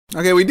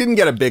Okay, we didn't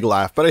get a big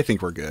laugh, but I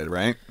think we're good,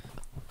 right?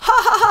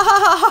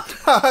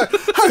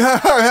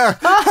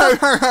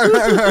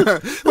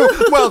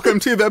 Welcome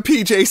to the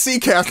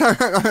PJC cast.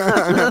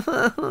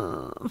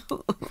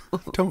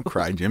 Don't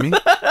cry, Jimmy.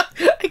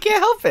 I can't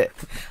help it.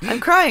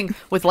 I'm crying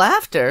with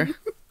laughter.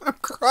 I'm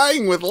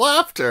crying with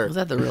laughter. Was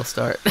that the real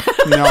start?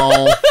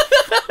 No.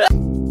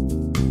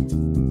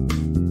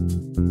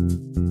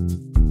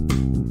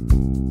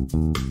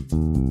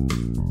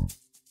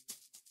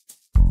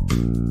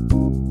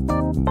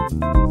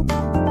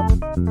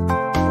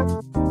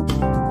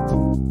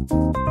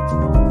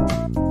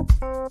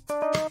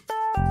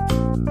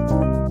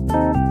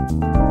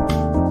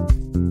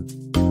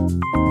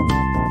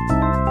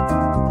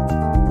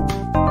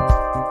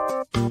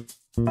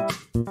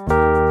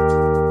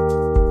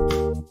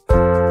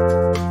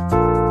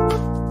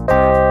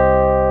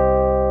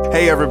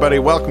 Hey everybody,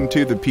 welcome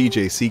to the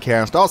PJC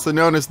cast, also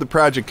known as the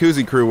Project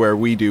Koozie Crew, where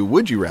we do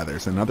Would You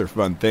Rathers and other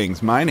fun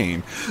things. My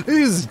name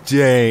is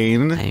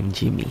Dane. I'm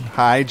Jimmy.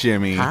 Hi,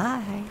 Jimmy.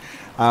 Hi.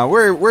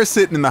 We're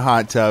sitting in the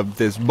hot tub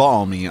this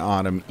balmy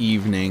autumn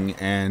evening,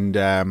 and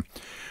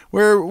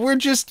we're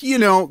just,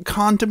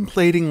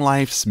 contemplating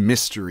life's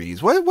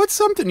mysteries. What's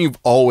something you've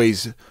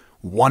always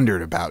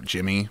wondered about,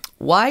 Jimmy?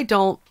 Why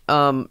don't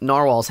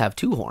narwhals have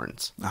two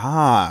horns?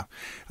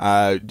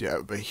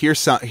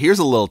 Here's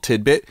a little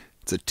tidbit.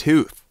 It's a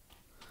tooth.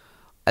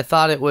 I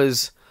thought it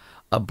was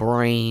a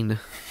brain.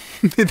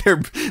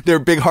 They're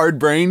big hard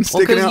brains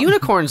sticking out. Because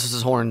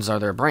unicorns' horns are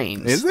their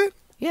brains. Is it?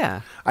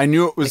 Yeah. I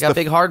knew it was they got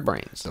big hard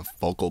brains. The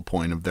focal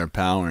point of their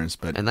powers,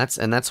 but and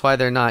that's why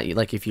they're not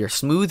like, if you're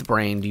smooth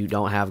brained, you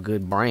don't have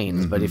good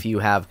brains. But if you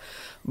have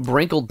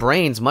wrinkled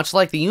brains, much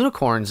like the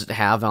unicorns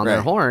have on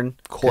their horn,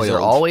 because they're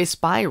always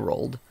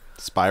spiraled.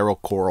 Spiral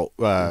coral.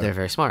 They're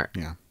very smart.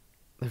 Yeah.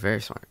 They're very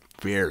smart.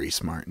 Very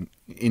smart.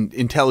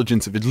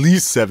 Intelligence of at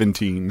least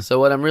 17. So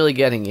what I'm really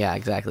getting,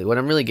 exactly. What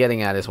I'm really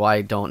getting at is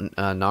why don't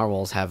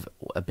narwhals have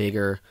a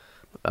bigger,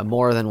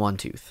 more than one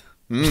tooth?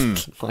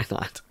 Why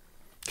not?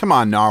 Come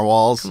on,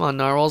 narwhals. Come on,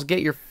 narwhals,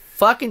 get your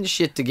fucking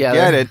shit together.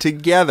 Get it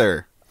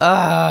together.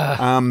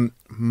 My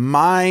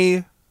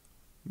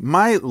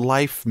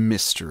life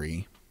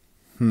mystery.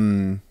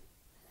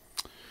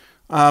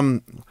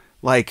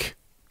 Like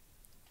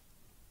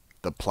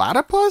the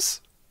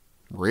platypus?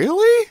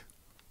 Really?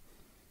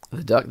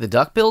 The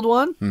duck-billed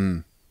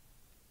one?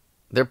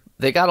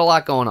 They got a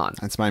lot going on.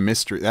 That's my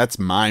mystery. That's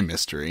my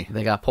mystery.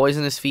 They got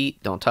poisonous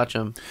feet. Don't touch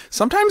them.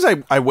 Sometimes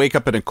I wake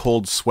up in a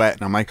cold sweat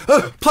and I'm like,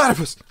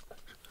 platypus!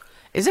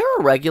 Is there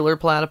a regular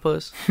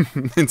platypus?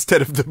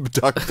 Instead of the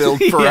duck-billed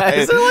variety.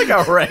 Yeah, is there like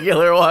a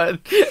regular one?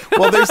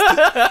 Well, there's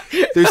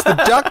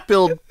the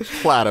duck-billed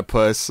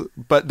platypus,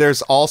 but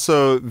there's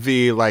also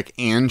the like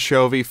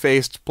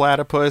anchovy-faced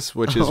platypus,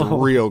 which is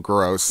real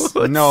gross.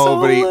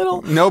 Nobody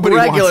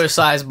regular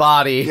size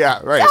body.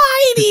 Yeah, right.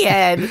 Tiny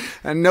head.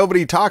 And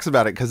nobody talks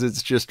about it because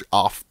it's just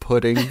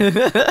off-putting.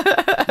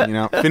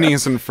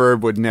 Phineas and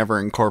Ferb would never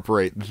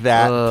incorporate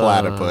that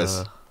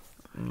platypus.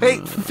 Hey,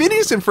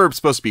 Phineas and Ferb's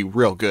supposed to be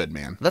real good,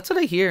 man. That's what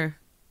I hear.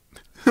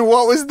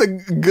 What was the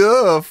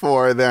guh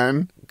for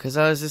then? Because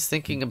I was just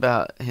thinking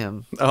about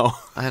him.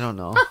 Oh. I don't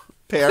know.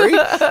 Perry?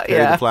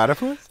 Perry the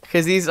platypus?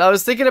 Because I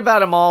was thinking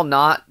about him all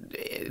not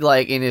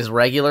like in his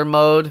regular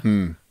mode.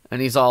 And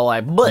he's all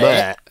like,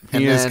 bleh.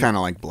 He is kind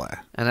of like bleh.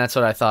 And that's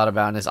what I thought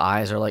about. And his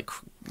eyes are like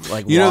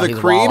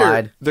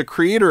the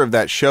creator of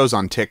that show's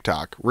on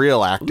TikTok.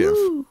 Real active.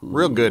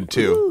 Real good,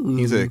 too. Ooh.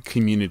 He's a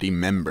community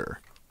member.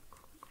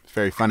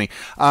 Very funny.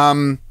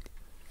 So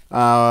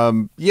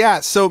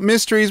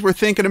mysteries, we're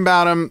thinking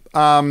about them.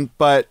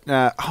 But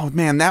oh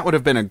man, that would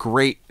have been a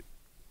great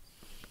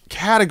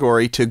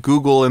category to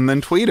Google and then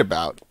tweet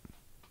about.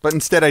 But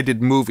instead I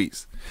did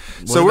movies.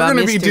 So we're going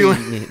to be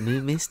doing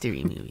new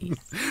mystery movies.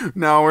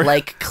 No, we're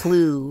like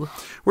Clue.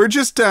 I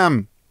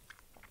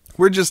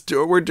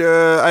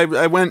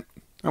went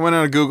on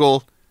a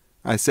Google.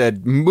 I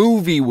said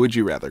movie would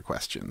you rather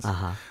questions.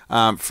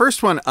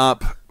 First one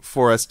up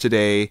for us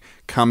today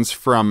comes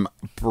from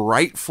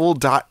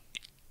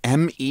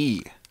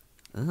brightful.me.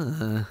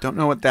 Don't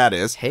know what that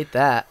is. Hate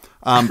that.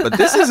 But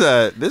this is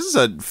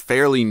a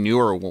fairly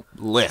newer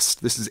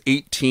list. This is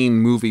 18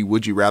 movie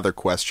would you rather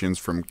questions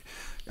from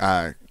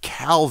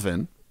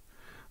Calvin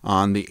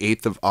on the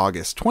 8th of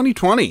August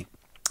 2020.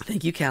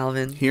 Thank you,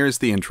 Calvin. Here's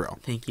the intro.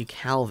 Thank you,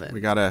 Calvin. We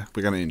got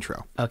an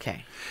intro.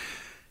 Okay.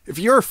 If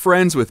you're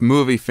friends with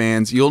movie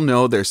fans, you'll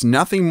know there's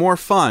nothing more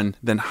fun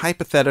than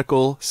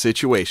hypothetical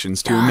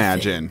situations to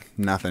imagine.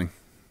 Nothing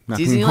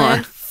Disneyland?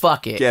 More.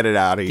 Fuck it. Get it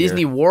out of here.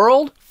 Disney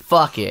World?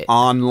 Fuck it.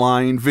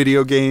 Online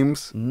video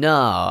games?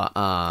 No.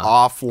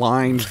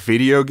 Offline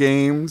video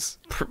games?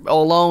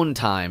 Alone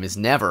time is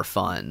never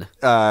fun.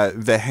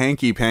 The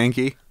hanky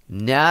panky?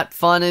 Not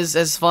fun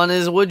as fun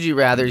as Would You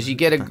Rather's. You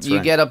get a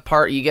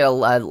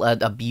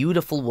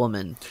beautiful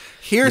woman.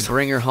 You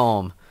bring her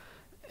home.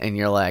 And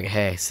you're like,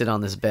 hey, sit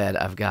on this bed.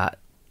 I've got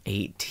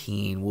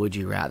 18 would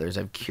you rathers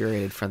I've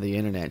curated for the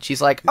internet.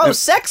 She's like, oh,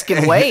 sex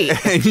can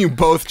wait. And you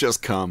both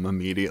just come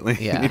immediately.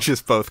 Yeah. You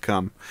just both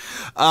come.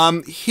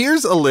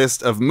 Here's a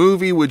list of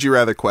movie would you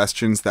rather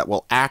questions that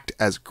will act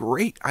as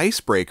great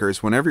icebreakers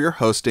whenever you're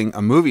hosting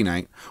a movie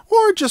night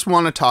or just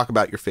want to talk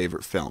about your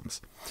favorite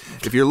films.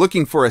 If you're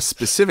looking for a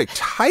specific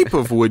type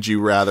of would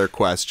you rather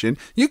question,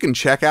 you can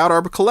check out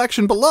our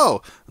collection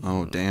below.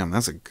 Oh, damn,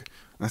 that's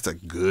a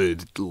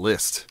good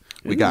list.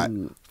 We got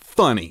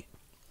funny,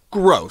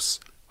 gross,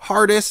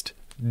 hardest,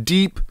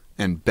 deep,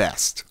 and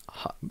best.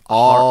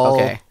 All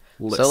okay.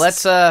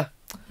 lists. So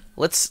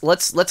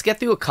let's get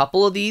through a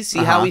couple of these,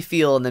 see how we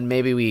feel, and then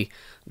maybe we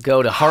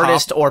go to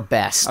hardest or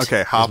best.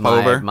 Okay, hop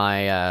over.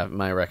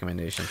 My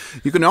recommendation.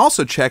 You can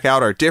also check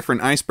out our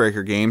different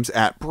icebreaker games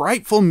at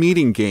Brightful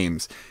Meeting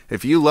Games.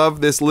 If you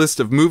love this list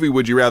of movie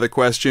would you rather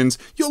questions,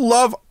 you'll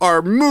love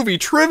our movie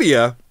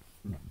trivia.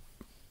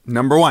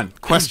 Number 1.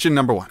 Question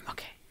number 1.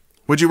 Okay.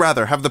 Would you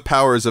rather have the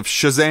powers of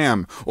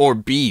Shazam or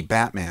be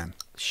Batman?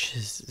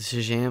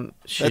 Shazam.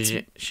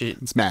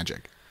 It's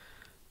magic.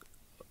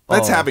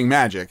 That's having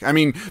magic. I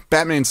mean,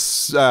 Batman's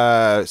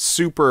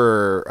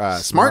super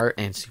smart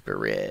and super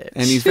rich.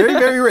 And he's very,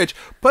 very rich.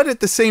 But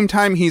at the same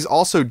time, he's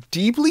also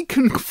deeply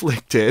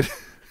conflicted.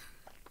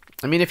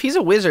 I mean, if he's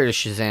a wizard of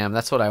Shazam,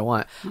 that's what I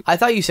want. I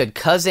thought you said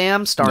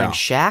Kazam starring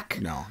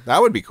Shaq. No,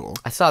 that would be cool.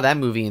 I saw that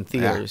movie in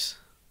theaters.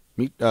 Yeah.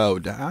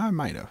 I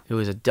might have. It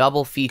was a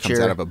double feature. Comes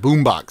out of a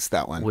boombox,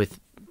 that one. With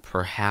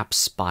perhaps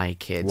Spy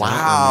Kids.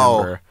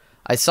 Wow.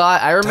 I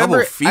don't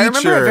remember. I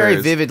remember it very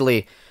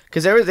vividly.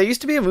 Because there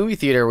used to be a movie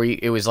theater where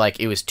it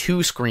was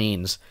 2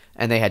 screens,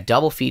 and they had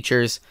double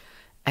features,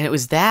 and it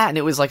was that, and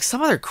it was like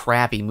some other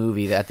crappy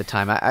movie at the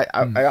time. I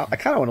kind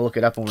of want to look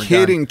it up when we're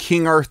Kid done. in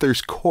King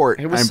Arthur's Court,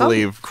 it was I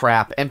believe.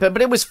 Crap,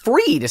 but it was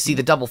free to see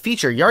the double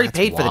feature. You already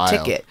paid for the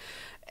ticket,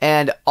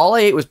 and all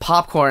I ate was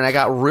popcorn, and I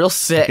got real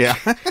sick. Yeah.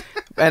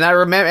 And I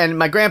remember, and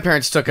my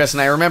grandparents took us,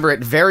 and I remember it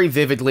very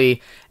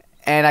vividly,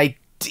 and I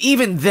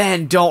even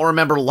then don't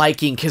remember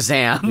liking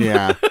Kazam.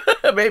 Yeah.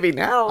 Maybe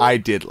now. I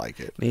did like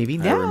it. Maybe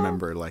now. I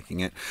remember liking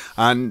it.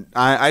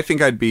 I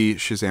think I'd be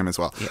Shazam as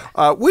well.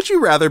 Yeah. Would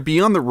you rather be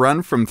on the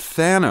run from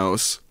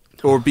Thanos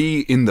or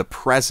be in the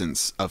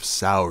presence of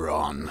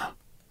Sauron?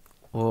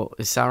 Well,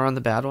 is Sauron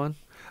the bad one?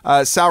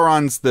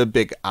 Sauron's the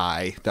big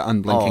eye, the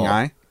unblinking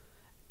eye.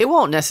 It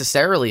won't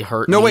necessarily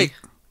hurt me. No, wait.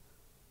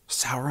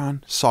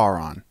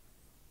 Sauron.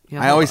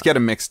 Yeah, I always get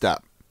them mixed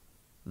up.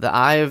 The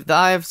eye of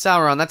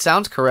Sauron. That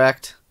sounds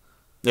correct.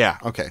 Yeah,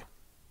 okay.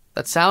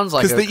 That sounds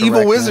like because the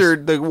evil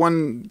wizard, the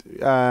one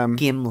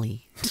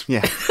Gimli.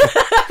 Yeah.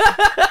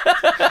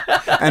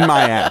 And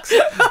my axe.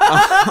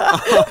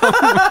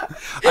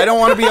 I don't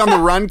want to be on the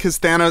run because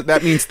Thanos.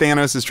 That means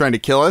Thanos is trying to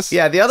kill us.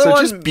 Yeah, the other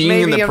one just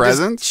being in the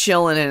presence,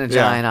 chilling in a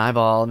giant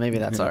eyeball. Maybe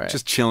that's all right.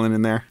 Just chilling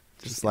in there,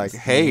 just like,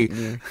 hey,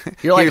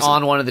 you're like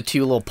on one of the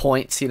 2 little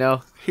points, you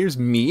know. Here's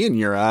me in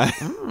your eye.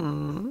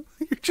 You're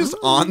just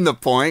on the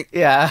point.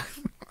 Yeah.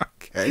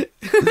 Okay.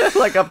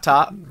 Like up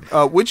top.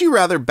 Would you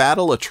rather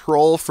battle a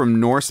troll from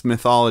Norse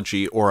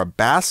mythology or a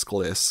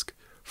basilisk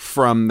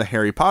from the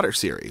Harry Potter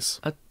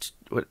series? A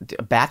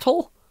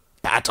battle?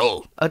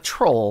 Battle. A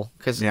troll,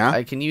 because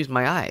I can use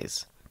my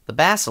eyes. The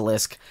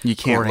basilisk. You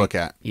can't look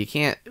at. You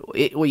can't.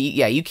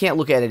 You can't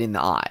look at it in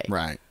the eye.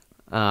 Right.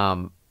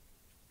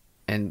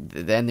 And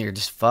then they're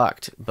just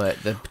fucked.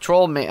 But the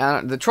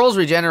the trolls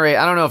regenerate.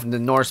 I don't know if the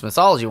Norse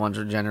mythology ones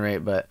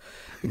regenerate, but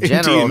in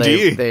general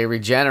they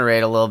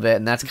regenerate a little bit,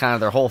 and that's kind of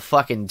their whole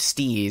fucking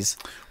steez.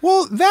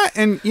 Well, that,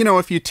 and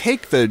if you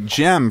take the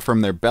gem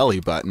from their belly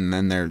button,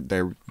 then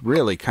they're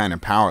really kind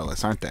of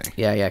powerless, aren't they?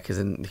 Yeah, because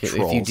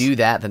if you do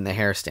that, then the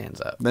hair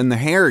stands up. Then the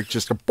hair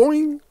just go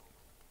boing.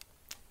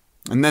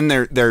 And then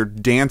their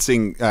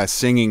dancing,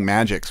 singing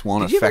magics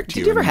won't affect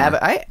you. Did you ever have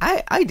it?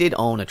 I did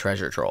own a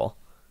treasure troll.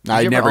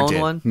 I never did.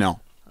 One? No.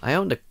 I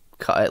owned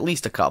at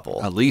least a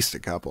couple. At least a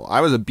couple.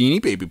 I was a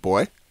Beanie Baby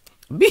boy.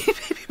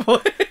 Beanie Baby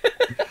boy.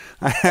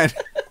 I had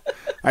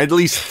at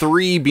least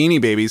 3 Beanie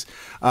Babies.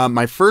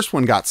 My first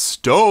one got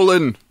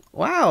stolen.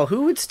 Wow,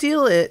 who would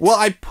steal it? Well,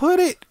 I put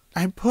it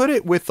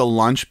with the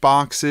lunch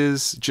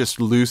boxes, just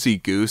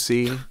loosey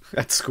goosey.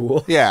 At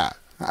school? Yeah.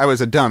 I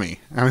was a dummy.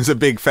 I was a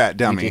big fat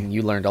dummy.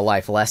 You learned a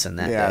life lesson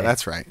that day. Yeah,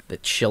 that's right. The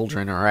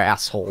children are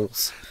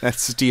assholes. That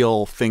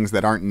steal things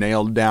that aren't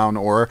nailed down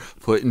or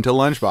put into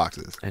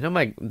lunchboxes. I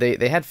know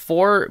they had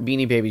 4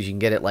 Beanie Babies you can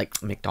get at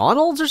like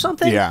McDonald's or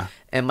something. Yeah.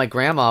 And my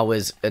grandma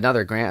was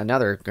another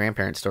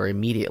grandparent story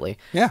immediately.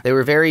 Yeah. They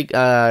were very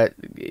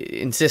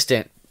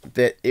insistent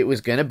that it was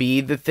going to be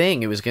the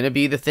thing. It was going to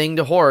be the thing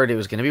to hoard. It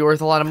was going to be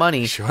worth a lot of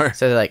money. Sure.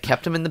 So they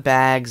kept them in the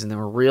bags, and they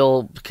were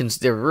real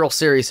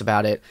serious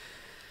about it.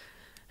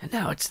 And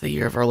now it's the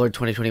year of our Lord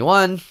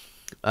 2021.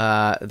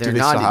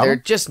 They're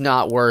just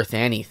not worth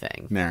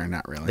anything. No,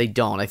 not really. They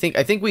don't. I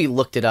think we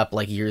looked it up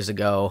like years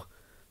ago,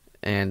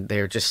 and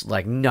they're just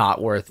like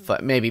not worth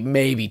maybe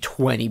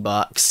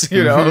 $20.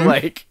 You know,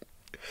 like.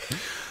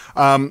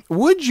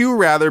 Would you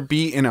rather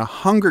be in a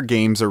Hunger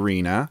Games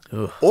arena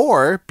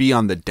or be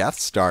on the Death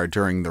Star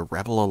during the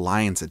Rebel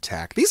Alliance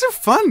attack? These are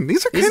fun.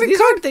 These are kind of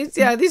good. These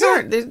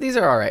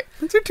are all right.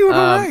 These are doing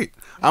all right.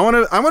 I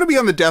want to be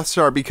on the Death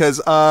Star because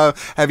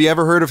have you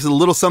ever heard of a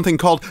little something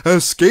called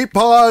escape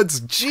pods?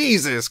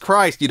 Jesus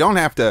Christ, you don't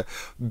have to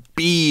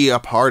be a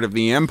part of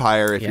the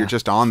Empire if you're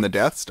just on the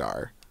Death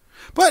Star.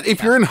 But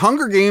if you're in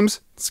Hunger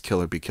Games, it's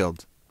kill or be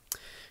killed.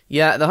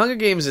 Yeah, the Hunger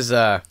Games is you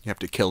have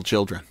to kill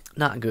children.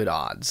 Not good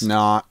odds.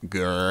 Not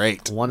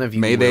great. One of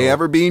you may they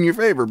ever be in your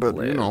favor, but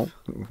live.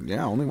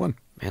 Only one.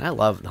 Man, I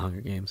love the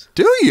Hunger Games.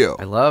 Do you?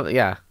 I love,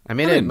 I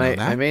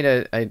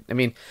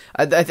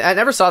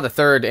never saw the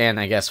third and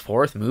I guess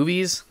fourth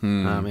movies.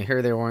 I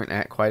hear they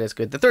weren't quite as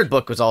good. The third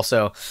book was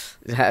also,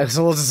 it was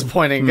a little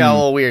disappointing, got a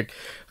little weird.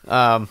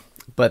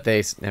 But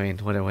it's a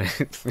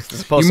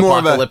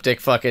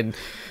post-apocalyptic fucking,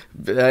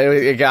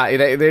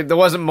 there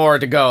wasn't more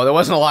to go. There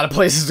wasn't a lot of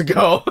places to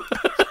go.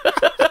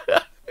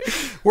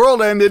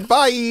 World ended.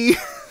 Bye.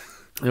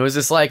 It was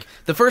just like,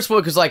 the first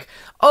book was like,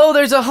 oh,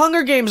 there's a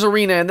Hunger Games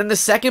arena. And then the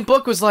second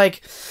book was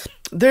like,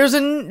 there's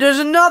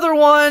another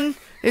one.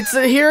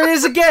 Here it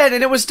is again.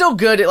 And it was still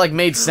good. It like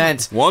made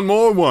sense. One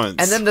more once.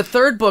 And then the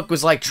third book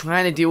was like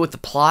trying to deal with the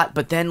plot,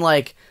 but then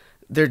like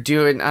they're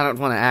doing, I don't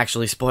want to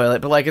actually spoil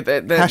it, but like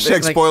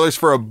hashtag spoilers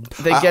for a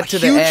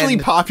hugely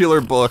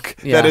popular book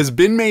that has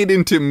been made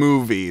into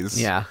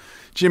movies. Yeah.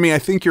 Jimmy, I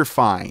think you're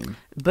fine.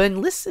 But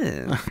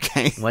listen,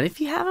 okay. What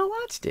if you haven't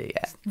watched it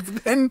yet?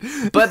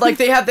 But like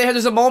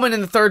there's a moment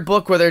in the third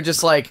book where they're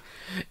just like,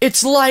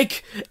 it's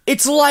like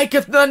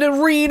an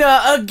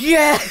arena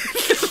again,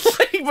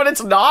 but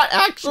it's not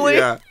actually.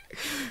 Yeah.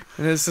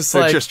 And it's just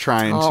they're just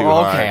trying too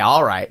hard. Okay,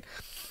 all right.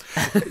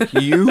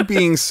 You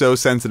being so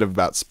sensitive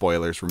about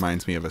spoilers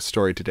reminds me of a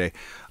story today.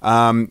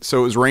 So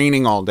it was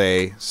raining all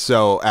day.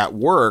 So at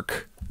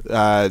work,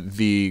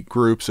 the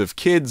groups of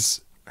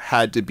kids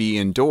had to be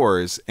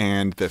indoors,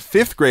 and the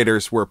 5th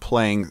graders were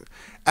playing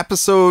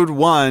Episode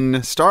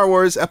 1, Star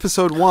Wars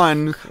Episode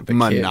 1,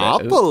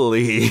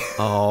 Monopoly.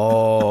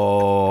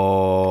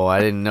 Oh,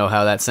 I didn't know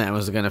how that sentence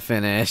was going to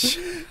finish.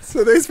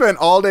 So they spent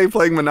all day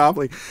playing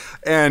Monopoly,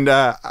 and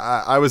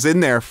I was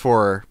in there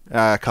for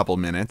a couple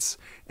minutes,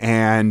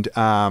 and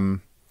I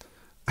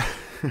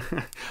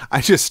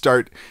just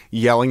start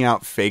yelling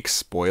out fake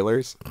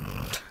spoilers,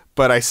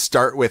 but I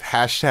start with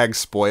hashtag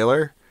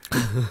spoiler.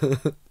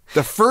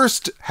 The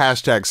first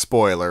hashtag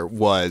spoiler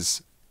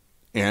was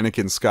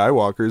Anakin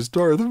Skywalker's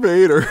Darth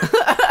Vader.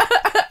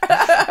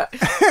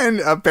 And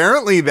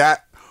apparently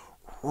that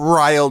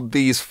riled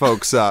these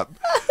folks up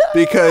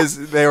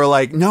because they were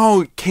like,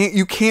 no,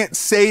 you can't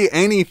say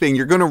anything.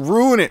 You're going to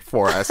ruin it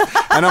for us.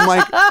 And I'm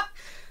like,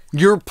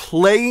 you're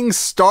playing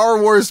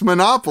Star Wars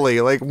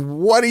Monopoly. Like,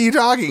 what are you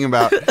talking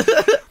about?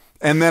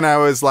 And then I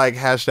was like,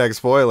 hashtag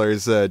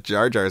spoilers,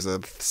 Jar Jar's a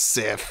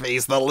Sith.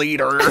 He's the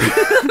leader.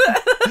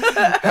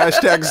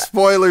 Hashtag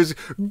spoilers,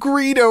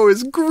 Greedo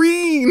is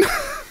green.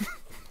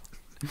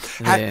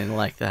 I didn't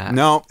like that.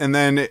 No, and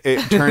then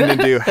it turned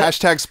into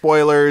hashtag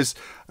spoilers,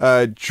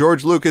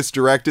 George Lucas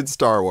directed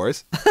Star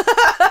Wars.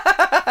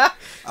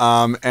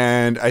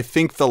 And I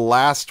think the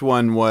last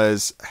one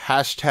was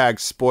hashtag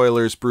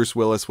spoilers, Bruce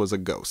Willis was a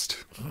ghost.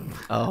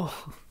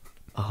 Oh.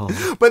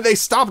 But they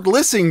stopped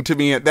listening to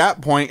me at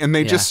that point, and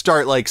they just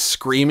start like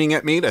screaming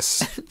at me to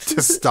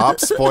stop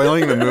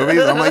spoiling the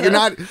movies. I'm like, you're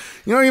not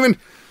even.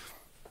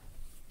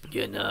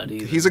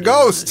 He's a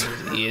ghost.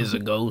 He is a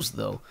ghost,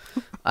 though.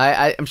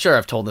 I'm sure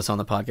I've told this on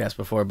the podcast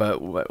before,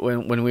 but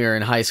when we were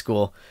in high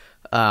school,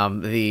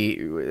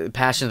 the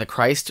Passion of the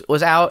Christ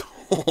was out,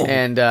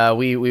 and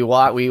we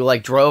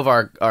like drove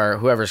our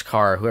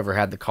whoever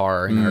had the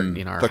car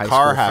in our high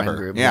school friend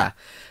group. Yeah.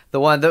 The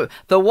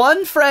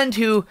one friend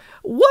who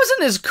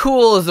wasn't as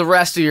cool as the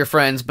rest of your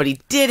friends, but he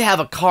did have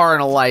a car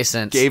and a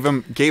license. Gave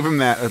him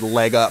that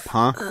leg up,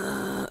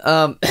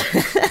 huh?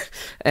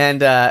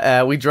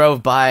 And we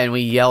drove by and we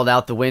yelled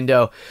out the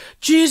window,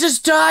 "Jesus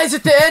dies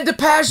at the end of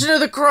Passion of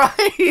the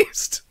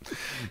Christ!"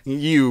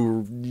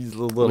 You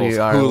little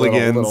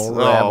hooligans.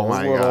 Little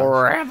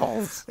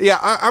rebels. Yeah,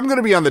 I'm going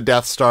to be on the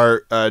Death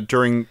Star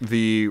during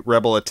the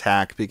Rebel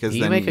attack because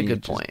you then make a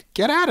good point.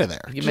 Get out of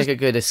there. You make a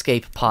good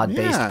escape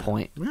pod-based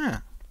point. Yeah.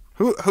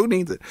 Who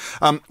needs it?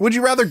 Would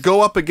you rather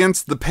go up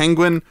against the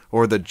Penguin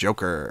or the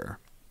Joker?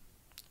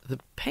 The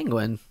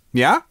Penguin?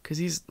 Yeah? Because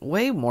he's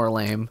way more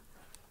lame.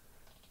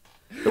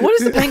 What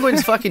is the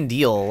Penguin's fucking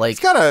deal? Like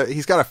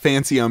he's got a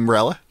fancy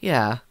umbrella.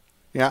 Yeah.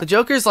 Yeah. The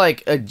Joker's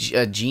like a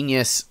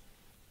genius,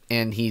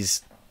 and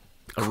he's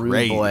a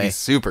rude boy. He's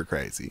super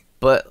crazy.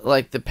 But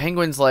like the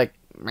Penguin's like,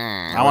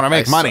 I want to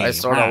make money. I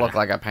sort of look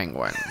like a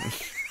penguin.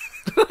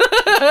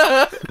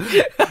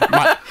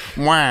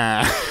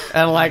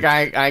 And like,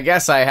 I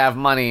guess I have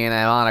money and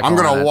I'm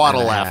gonna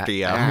waddle after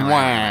you.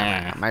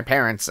 My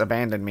parents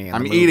abandoned me.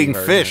 I'm eating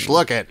fish.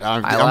 Look it.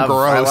 I'm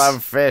gross. I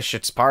love fish.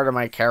 It's part of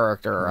my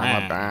character.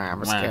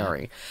 I'm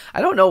scary.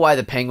 I don't know why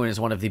the Penguin is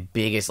one of the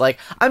biggest. Like,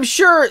 I'm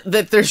sure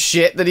that there's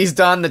shit that he's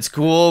done that's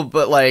cool,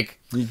 but like,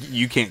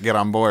 you can't get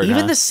on board.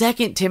 Even the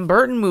second Tim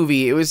Burton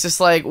movie, it was just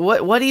like,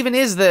 what even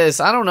is this?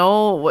 I don't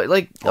know. What,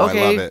 like,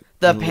 okay, I love it.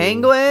 the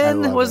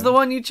Penguin was the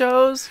one you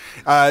chose.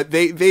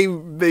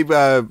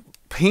 They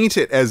paint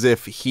it as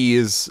if he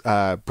is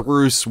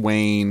Bruce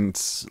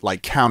Wayne's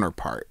like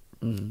counterpart.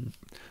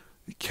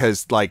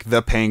 Because like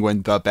the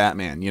Penguin, the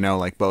Batman, you know,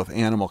 like both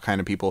animal kind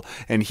of people,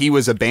 and he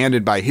was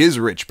abandoned by his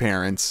rich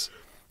parents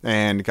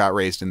and got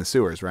raised in the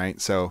sewers, right?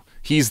 So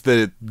he's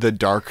the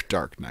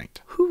dark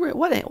Knight. Who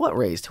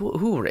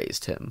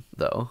raised him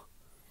though?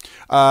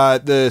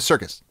 The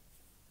circus.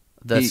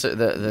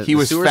 He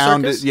was sewer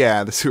founded. Circus?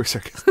 Yeah, the sewer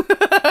circus.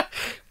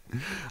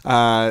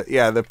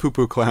 Yeah, the poo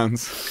poo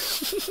clowns.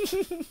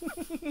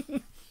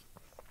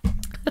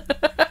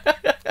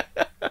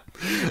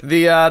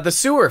 The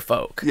sewer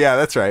folk. Yeah,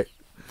 that's right.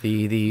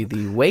 The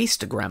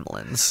waste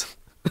gremlins.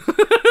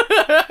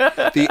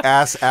 The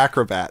ass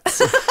acrobats.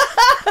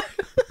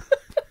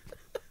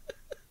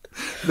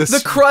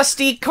 The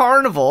crusty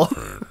carnival.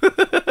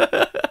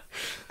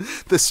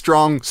 The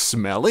strong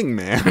smelling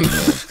man.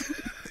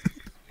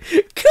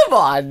 Come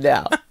on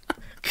now.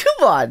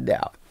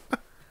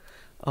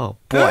 Oh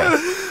boy.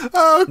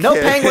 Okay. No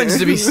penguins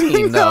to be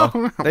seen though.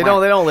 No. They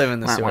don't live in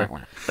the sewer.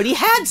 But he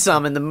had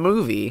some in the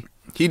movie.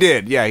 He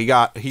did. Yeah, he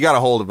got a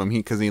hold of him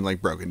because he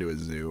like broke into a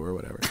zoo or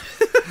whatever.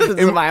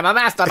 I'm a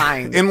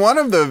mastermind. In one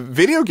of the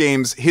video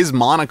games, his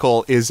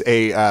monocle is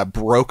a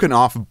broken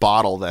off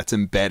bottle that's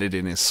embedded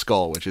in his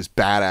skull, which is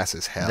badass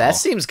as hell. That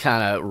seems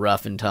kind of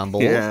rough and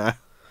tumble. Yeah.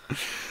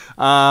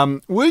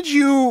 Would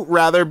you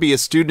rather be a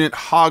student at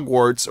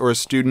Hogwarts or a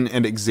student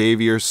at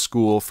Xavier's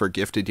School for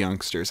Gifted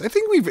Youngsters? I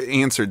think we've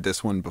answered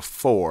this one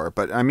before,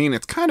 but I mean,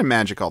 it's kind of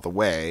magic all the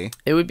way.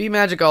 It would be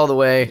magic all the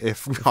way.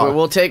 If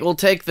we'll take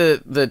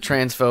the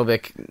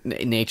transphobic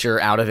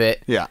nature out of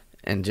it. Yeah.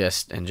 And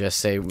just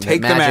say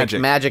take magic. The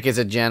magic. Magic is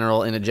in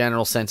a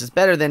general sense. It's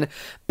better than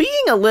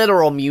being a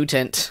literal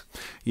mutant.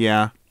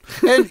 Yeah.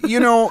 And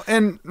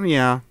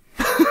yeah.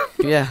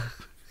 Yeah.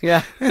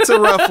 Yeah. It's a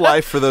rough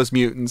life for those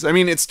mutants. I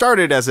mean, it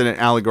started as an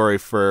allegory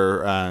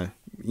for,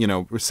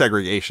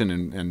 segregation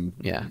and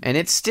yeah, and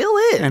it still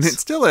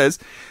is.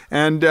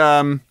 And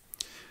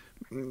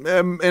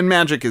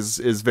magic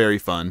is very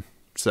fun.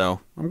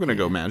 So I'm going to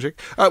go magic.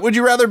 Would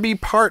you rather be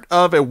part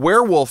of a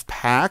werewolf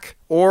pack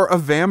or a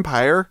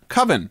vampire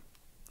coven?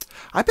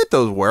 I bet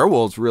those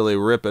werewolves really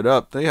rip it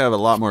up. They have a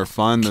lot more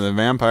fun than the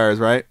vampires,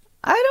 right?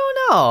 I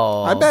don't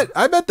know.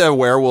 I bet the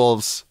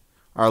werewolves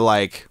are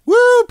like,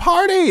 woo,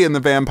 party, and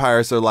the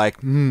vampires are like,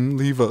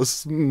 leave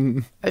us.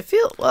 I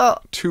feel,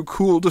 too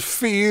cool to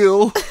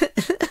feel.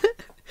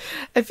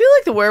 I feel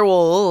like the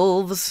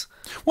werewolves.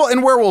 Well,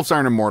 and werewolves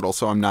aren't immortal,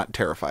 so I'm not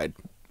terrified.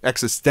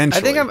 Existentially.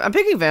 I think I'm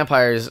picking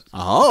vampires.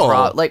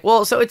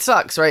 Oh. So it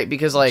sucks, right?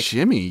 Because like,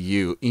 Jimmy,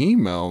 you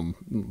emo.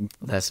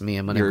 That's me.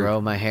 I'm going to grow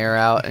my hair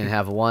out and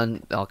have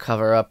I'll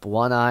cover up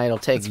one eye. It'll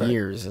take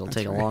years. It'll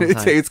take a long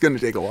time. It's going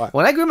to take a while.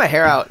 When I grew my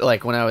hair out,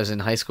 like when I was in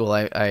high school,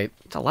 I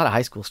a lot of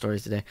high school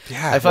stories today.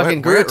 Yeah, I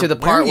fucking grew it to the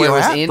part where it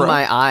was in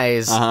my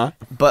eyes,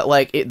 but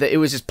like it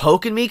was just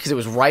poking me because it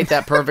was right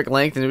that perfect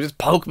length, and it would just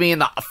poke me in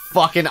the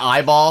fucking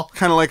eyeball.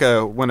 Kind of like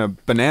when a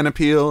banana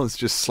peel is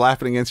just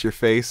slapping against your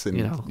face, and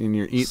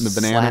you're eating the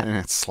banana, and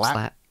it's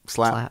slap.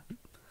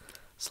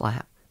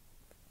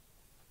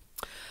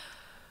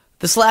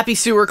 The Slappy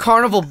Sewer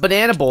Carnival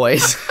Banana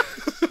Boys.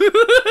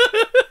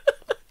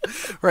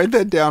 Write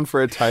that down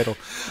for a title.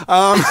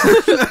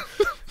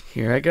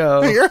 Here I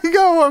go.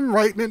 I'm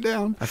writing it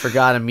down. I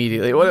forgot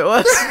immediately what it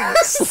was.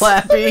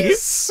 Slappy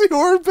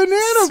Sewer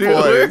Banana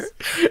Boys.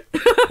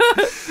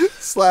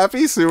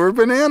 Slappy Sewer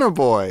Banana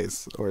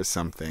Boys or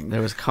something.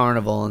 There was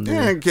Carnival in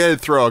there. Yeah,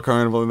 throw a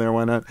Carnival in there.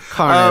 Why not?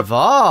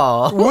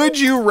 Carnival. Would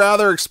you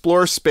rather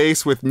explore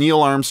space with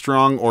Neil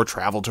Armstrong or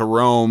travel to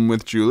Rome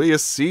with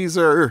Julius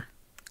Caesar?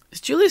 Is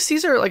Julius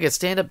Caesar like a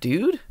stand-up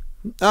dude?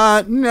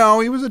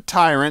 No, he was a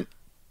tyrant.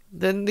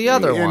 Then the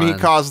other one. And he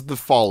caused the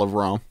fall of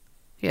Rome.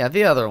 Yeah,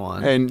 the other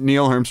one. And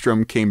Neil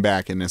Armstrong came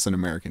back and is an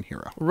American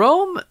hero.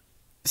 Rome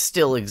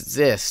still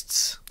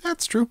exists.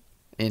 That's true.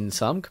 In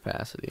some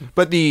capacity.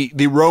 But the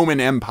Roman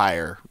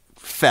Empire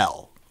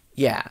fell.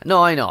 Yeah.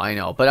 No, I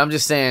know. But I'm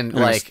just saying,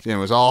 it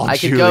was all I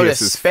could go to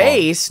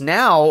space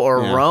now or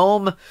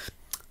Rome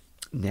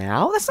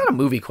now? That's not a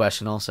movie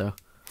question also.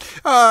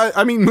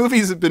 I mean,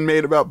 movies have been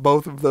made about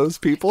both of those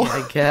people.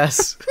 I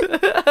guess.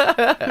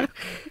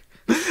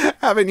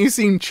 Haven't you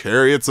seen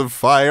Chariots of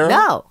Fire?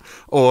 No.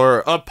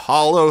 Or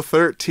Apollo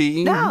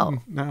 13?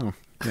 No. Yeah.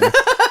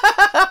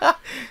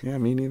 Yeah,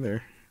 me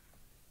neither.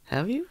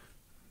 Have you?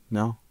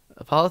 No.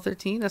 Apollo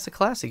 13? That's a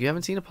classic. You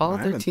haven't seen Apollo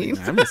 13?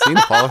 I haven't seen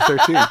Apollo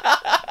 13.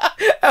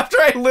 After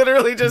I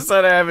literally just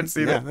said I haven't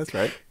seen it. Yeah, that's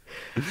right.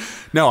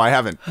 No, I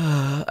haven't.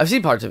 I've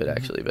seen parts of it,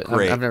 actually, but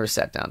I've never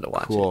sat down to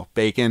watch it. Cool.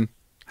 Bacon.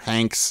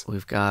 Hanks.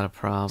 We've got a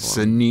problem.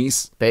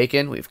 Sinise.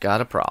 Bacon, we've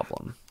got a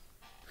problem.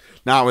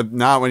 Not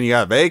when you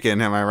got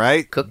bacon, am I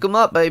right? Cook them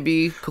up,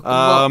 baby. Cook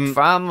them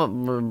up.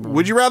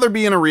 Would you rather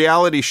be in a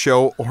reality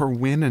show or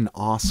win an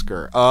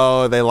Oscar?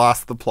 Oh, they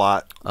lost the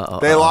plot.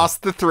 They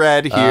lost the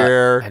thread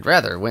here. I'd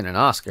rather win an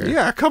Oscar.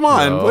 Yeah, come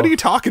on. What are you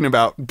talking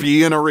about?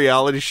 Be in a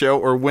reality show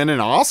or win an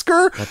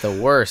Oscar? At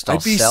the worst, I'll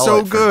I'd be sell so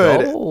it for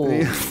good. gold.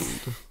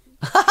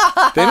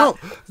 They don't.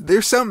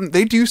 There's something.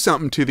 They do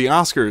something to the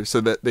Oscars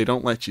so that they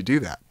don't let you do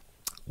that.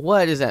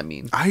 What does that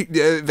mean?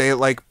 They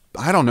like,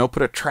 I don't know,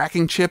 put a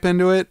tracking chip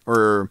into it,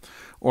 or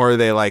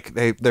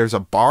there's a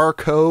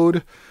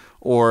barcode,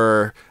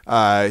 or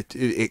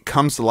it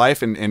comes to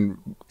life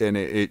and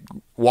it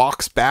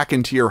walks back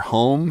into your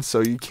home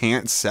so you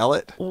can't sell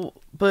it. Well,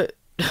 but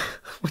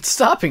what's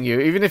stopping you?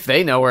 Even if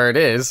they know where it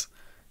is,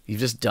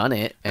 you've just done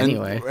it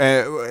anyway.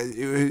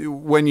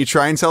 And, when you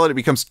try and sell it, it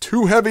becomes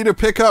too heavy to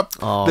pick up.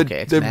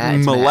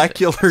 The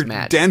molecular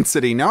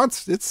density. No,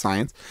 it's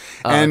science,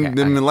 and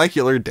the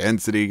molecular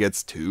density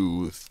gets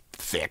too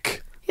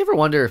thick. You ever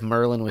wonder if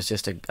Merlin was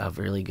just a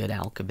really good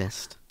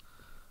alchemist?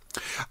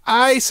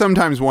 I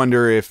sometimes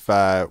wonder if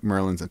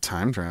Merlin's a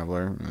time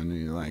traveler. And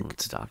you like,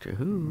 it's Doctor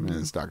Who.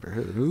 It's Doctor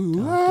Who.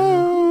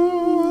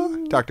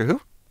 Doctor Who?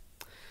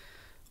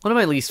 One of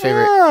my least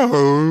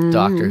favorite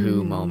Doctor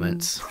Who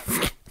moments.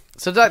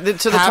 So the happened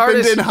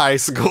TARDIS in high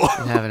school.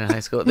 Happened in high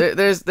school.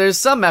 There's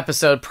some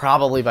episode,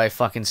 probably by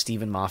fucking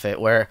Stephen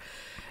Moffat, where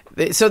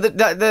the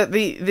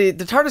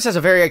TARDIS has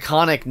a very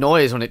iconic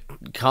noise when it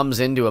comes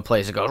into a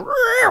place. It goes,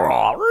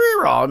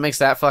 it makes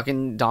that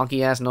fucking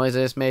donkey ass noise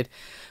that it's made.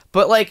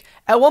 But like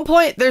at one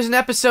point, there's an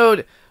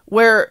episode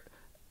where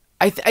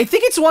I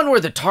think it's one where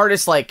the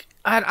TARDIS, like,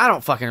 I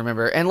don't fucking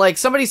remember, and like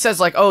somebody says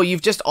like, oh,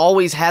 you've just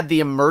always had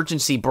the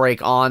emergency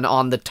brake on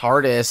the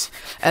TARDIS,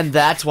 and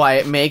that's why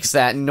it makes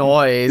that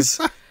noise.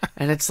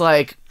 And it's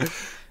like,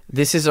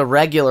 this is a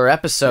regular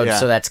episode,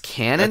 so that's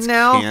canon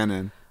now.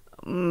 Canon.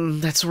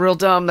 That's real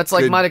dumb. That's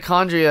like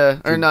mitochondria,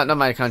 or not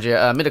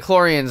mitochondria,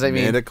 midichlorians. I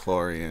mean,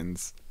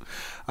 midichlorians.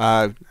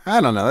 I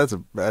don't know.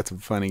 That's a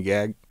funny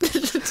gag.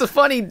 It's a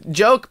funny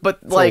joke, but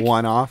it's like a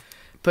one-off.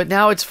 But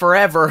now it's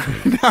forever.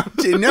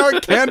 Now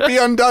it can't be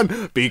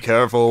undone. Be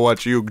careful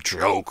what you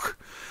joke.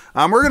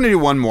 We're gonna do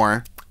one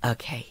more.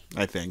 Okay.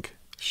 I think.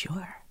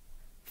 Sure.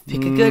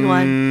 Pick a good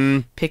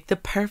one. Pick the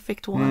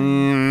perfect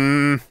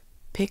one.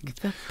 Pick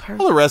the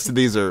perfect. All the rest of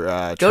these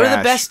are Go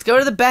trash. Go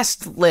to the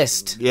best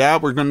list. Yeah,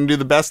 we're gonna do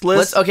the best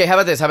list. Okay, how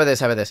about this?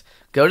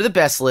 Go to the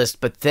best list,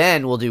 but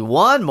then we'll do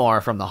one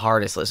more from the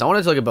hardest list. I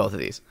want to look at both of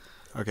these.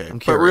 Okay,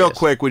 but real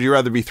quick, would you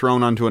rather be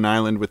thrown onto an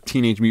island with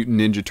Teenage Mutant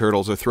Ninja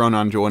Turtles or thrown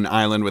onto an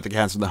island with the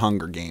cast of the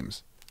Hunger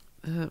Games?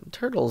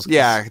 Turtles.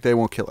 Yeah, they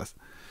won't kill us.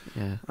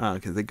 Yeah.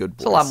 Because they're good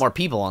boys. There's a lot more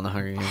people on the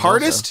Hunger Games.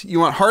 Hardest? Also. You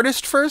want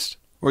hardest first?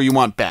 Or you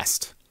want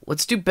best?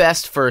 Let's do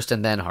best first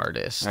and then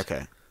hardest.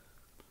 Okay.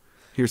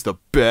 Here's the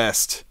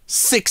best.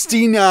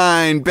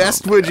 69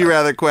 best would you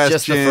rather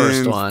questions. Just the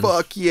first one.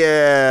 Fuck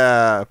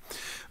yeah.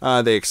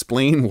 They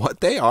explain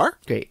what they are.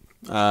 Great.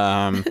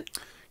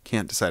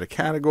 Can't decide a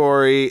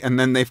category. And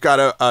then they've got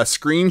a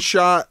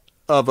screenshot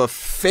of a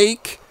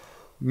fake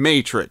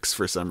Matrix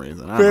for some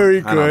reason.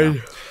 Very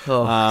good.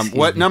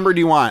 What number do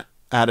you want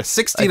out of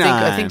 69?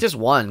 I think just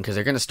one, because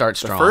they're going to start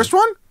strong. The first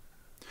one?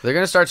 They're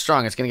going to start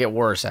strong. It's going to get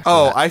worse after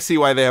that. I see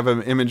why they have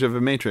an image of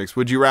a Matrix.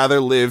 Would you rather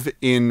live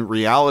in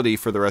reality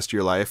for the rest of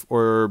your life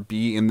or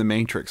be in the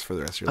Matrix for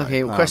the rest of your life?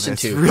 Okay, question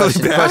two. Really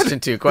question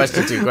two.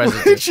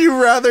 Would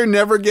you rather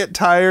never get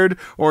tired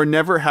or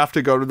never have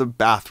to go to the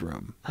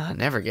bathroom?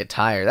 Never get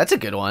tired. That's a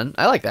good one.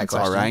 I like that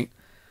question. All right.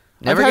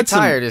 Never get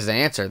tired is the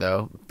answer,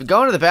 though.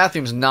 Going to the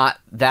bathroom's not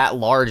that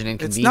large an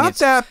inconvenience.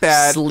 It's not that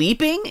bad.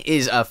 Sleeping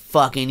is a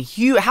fucking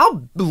huge...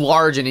 How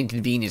large an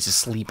inconvenience is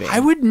sleeping? I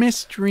would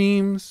miss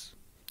dreams.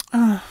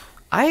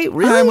 I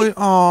really?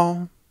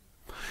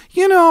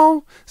 You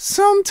know,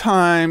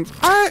 sometimes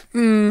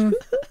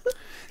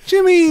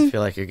Jimmy. I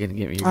feel like you're giving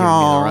me the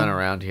run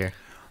around here.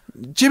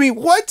 Jimmy,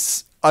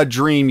 what's a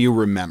dream you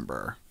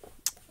remember?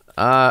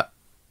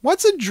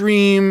 What's a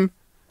dream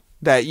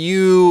that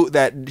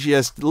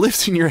just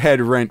lives in your head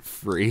rent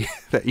free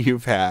that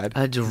you've had?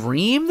 A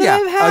dream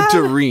that I've had?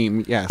 A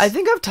dream, yes. I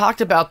think I've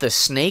talked about the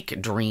snake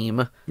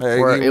dream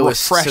where it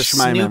was fresh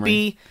my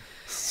memory.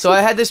 So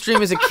I had this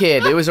dream as a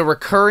kid. It was a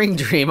recurring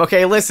dream.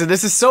 Okay, listen,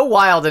 this is so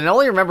wild, and I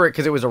only remember it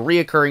because it was a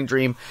reoccurring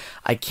dream.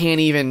 I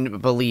can't even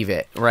believe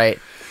it, right?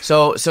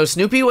 So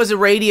Snoopy was a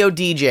radio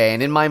DJ,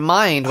 and in my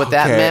mind, what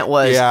that meant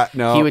was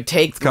he would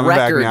take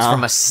records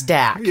from a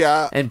stack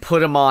and put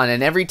them on,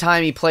 and every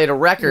time he played a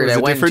record, I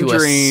went into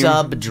a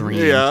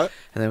sub-dream. Yeah.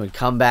 And then we'd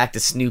come back to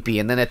Snoopy,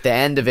 and then at the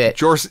end of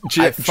it,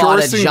 I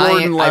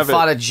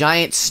fought a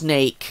giant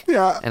snake,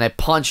 and I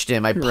punched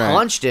him.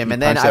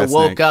 And then I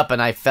woke up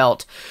and I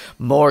felt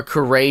more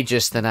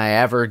courageous than I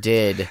ever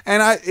did.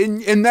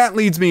 And that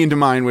leads me into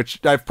mine,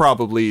 which I've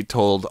probably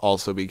told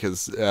also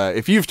because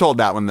if you've told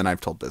that one, then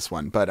I've told this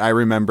one. But I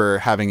remember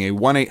having a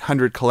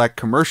 1-800-COLLECT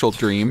commercial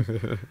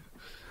dream.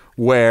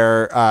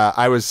 Where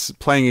I was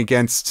playing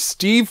against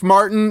Steve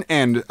Martin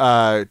and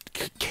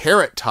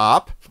Carrot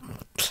Top.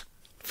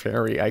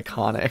 Very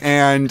iconic.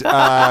 And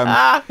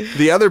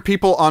the other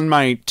people on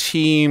my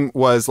team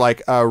was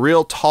like a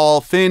real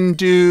tall, thin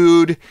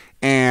dude,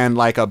 and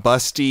like a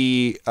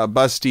busty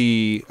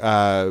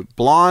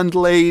blonde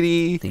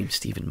lady named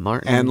Stephen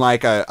Martin, and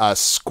like a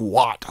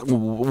squat,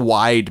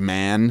 wide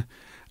man.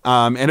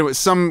 And it was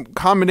some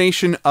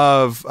combination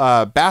of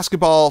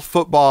basketball,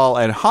 football,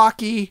 and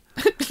hockey.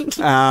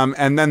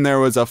 And then there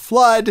was a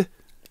flood,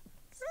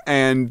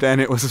 and then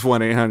it was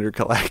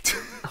 1-800-COLLECT.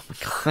 Oh my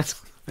god!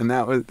 And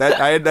that was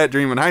that. I had that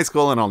dream in high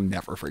school, and I'll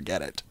never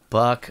forget it.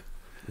 Buck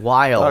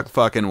wild. Buck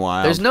fucking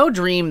wild. There's no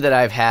dream that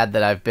I've had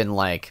that I've been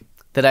like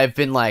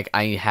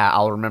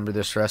I'll remember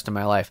this the rest of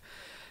my life.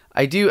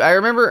 I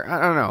remember.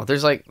 I don't know.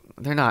 There's like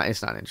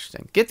it's not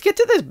interesting. Get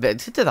to this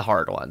bit. Get to the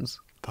hard ones.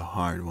 The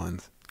hard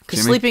ones.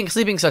 Because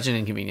sleeping's such an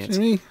inconvenience.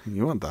 Jimmy,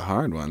 you want the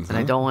hard ones, and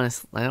huh? I don't want to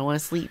sleep. I don't want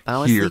to sleep Here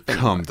anymore.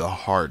 come the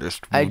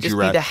hardest. I just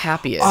need the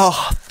happiest.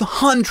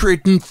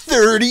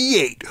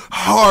 138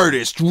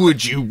 hardest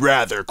would you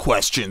rather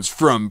questions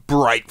from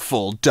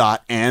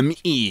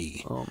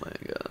Brightful.me. Oh my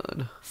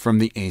god. From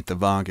the 8th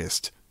of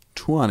August,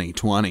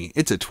 2020.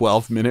 It's a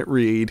 12-minute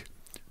read.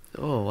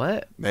 Oh,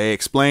 what? They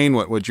explain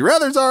what would you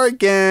rathers are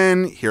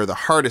again. Here are the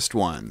hardest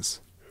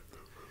ones.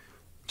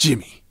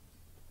 Jimmy.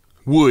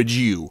 Would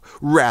you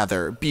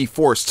rather be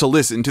forced to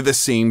listen to the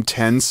same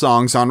 10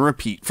 songs on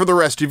repeat for the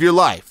rest of your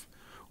life?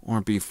 Or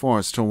be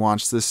forced to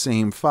watch the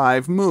same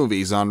 5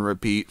 movies on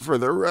repeat for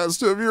the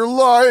rest of your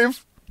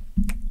life?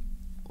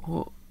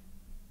 Well,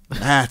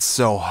 that's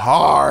so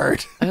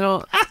hard.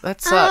 That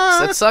sucks.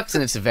 That sucks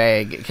and it's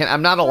vague.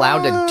 I'm not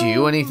allowed to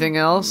do anything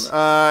else?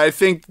 I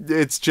think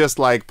it's just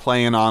like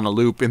playing on a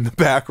loop in the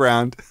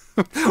background.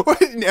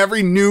 In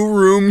every new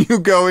room you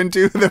go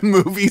into, the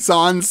movie's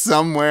on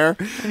somewhere.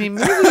 I mean,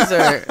 movies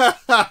are...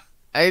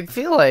 I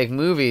feel like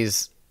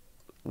movies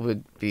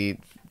would be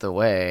the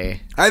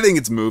way. I think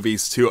it's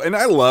movies, too. And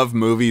I love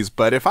movies,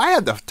 but if I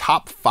had the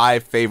top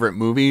 5 favorite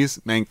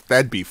movies, man,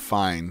 that'd be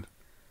fine.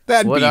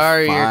 What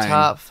are your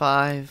top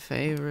 5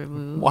 favorite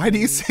movies? Why do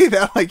you say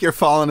that like you're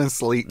falling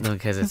asleep? No,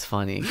 because it's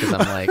funny.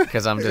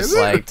 Because I'm just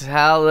like,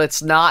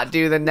 let's not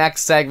do the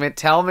next segment.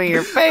 Tell me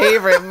your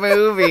favorite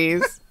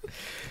movies.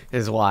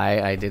 Is why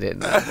I did it in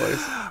that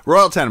voice.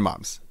 Royal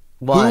Tenenbaums.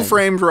 1. Who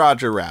Framed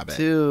Roger Rabbit?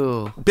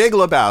 2. Big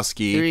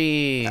Lebowski.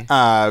 3.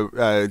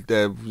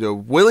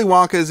 The Willy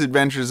Wonka's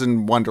Adventures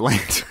in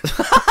Wonderland.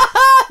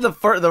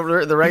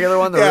 the regular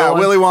one? Yeah,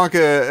 Willy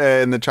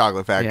Wonka in the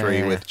Chocolate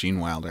Factory with Gene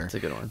Wilder. That's a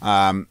good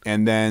one.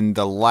 And then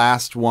the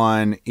last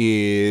one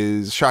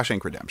is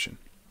Shawshank Redemption.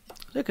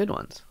 They're good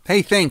ones.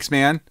 Hey, thanks,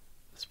 man.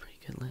 That's a pretty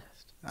good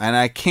list. And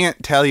I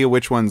can't tell you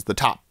which one's the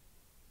top.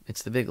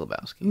 It's the Big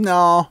Lebowski.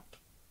 No.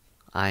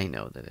 I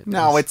know that it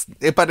No, is.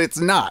 but it's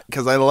not,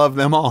 because I love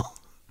them all.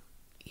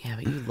 Yeah,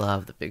 but you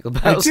love the Big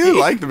Lebowski. I do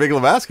like the Big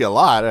Lebowski a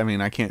lot. I mean,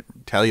 I can't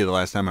tell you the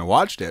last time I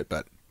watched it,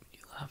 but you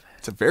love it.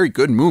 It's a very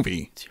good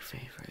movie. It's your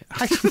favorite.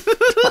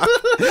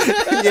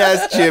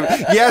 Yes, Jim.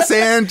 Yes,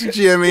 and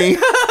Jimmy. You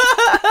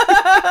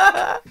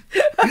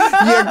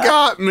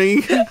got me.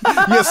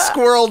 You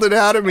squirreled it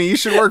out of me. You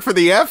should work for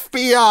the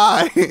FBI.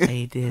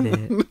 I did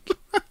it.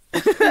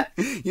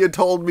 You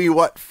told me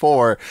what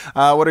for.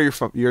 What are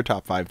your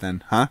top 5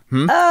 then? Huh?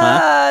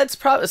 It's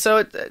probably so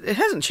it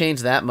hasn't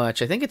changed that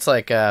much. I think it's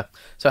like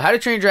so How to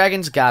Train Your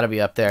Dragon's got to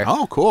be up there.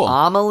 Oh, cool.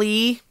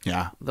 Amelie.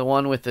 Yeah. The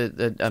one with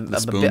the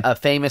spoon. a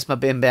famous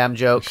Mabim Bam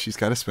joke. She's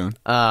got a spoon.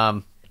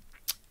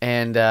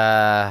 And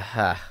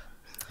the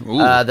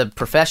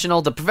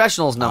Professional. The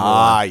Professional's number 1.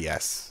 Ah,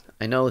 yes.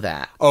 I know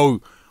that.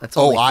 Oh, That's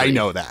only 3. I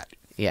know that.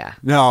 Yeah.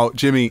 No,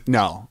 Jimmy,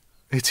 no.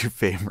 It's your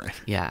favorite.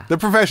 Yeah. The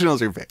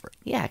Professional's your favorite.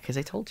 Yeah, because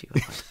I told you.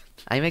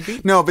 I'm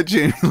agreeing. No, but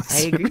Jimmy,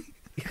 I agree.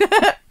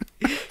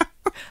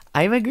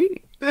 I'm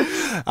agreeing.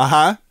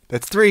 Uh-huh.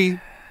 That's 3.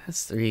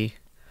 That's 3.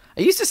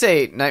 I used to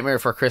say Nightmare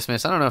Before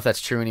Christmas. I don't know if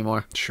that's true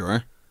anymore.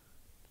 Sure.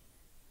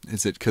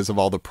 Is it because of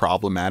all the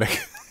problematic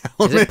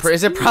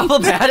Is it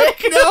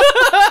problematic? No.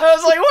 I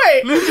was like,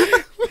 wait.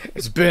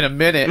 It's been a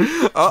minute.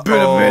 It's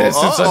been a minute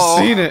since I've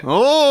seen it.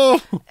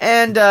 Oh.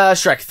 And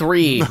Shrek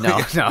 3.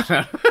 No.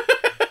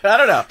 I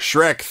don't know.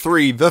 Shrek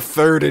 3, the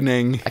third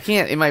inning. I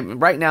can't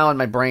right now in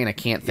my brain. I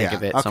can't think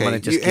of it. Okay. So I'm gonna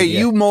just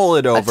you mull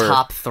it over. A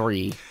top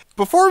 3.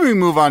 Before we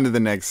move on to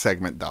the next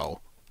segment, though,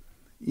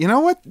 you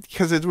know what?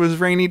 Because it was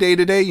rainy day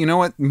today. You know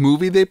what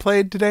movie they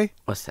played today?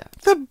 What's that?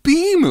 The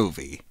Bee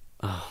Movie.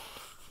 Oh.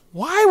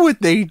 Why would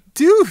they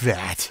do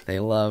that? They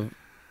love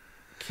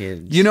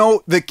kids. You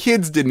know, the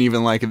kids didn't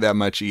even like it that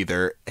much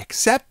either,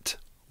 except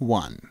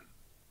one.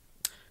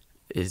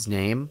 His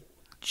name?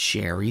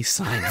 Jerry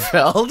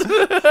Seinfeld.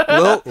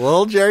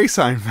 Little Jerry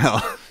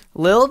Seinfeld.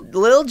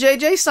 Little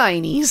JJ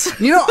Signies.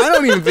 You know, I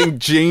don't even think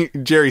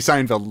Jerry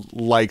Seinfeld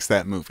likes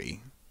that movie.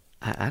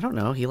 I don't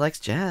know. He likes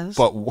jazz.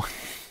 But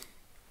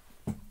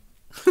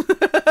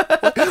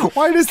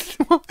why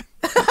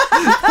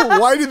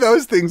do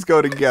those things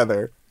go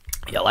together?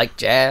 You like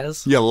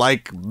jazz? You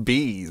like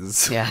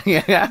bees.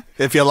 Yeah.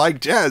 If you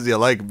like jazz, you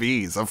like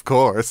bees, of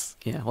course.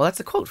 Yeah, well, that's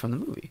a quote from the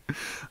movie.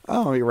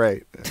 Oh, you're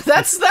right.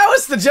 That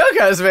was the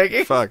joke I was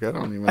making. Fuck, I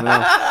don't even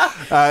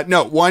know.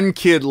 No, one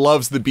kid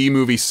loves the Bee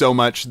Movie so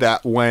much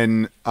that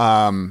when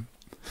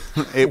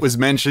it was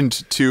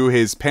mentioned to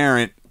his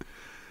parent,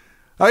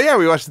 oh yeah,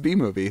 we watched the Bee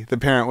Movie, the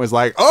parent was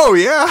like, oh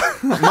yeah,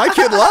 my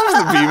kid loves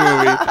the Bee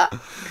Movie.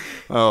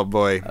 Oh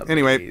boy.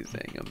 Anyway,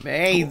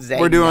 amazing.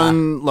 We're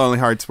doing Lonely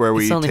Hearts, where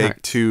we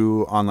take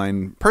two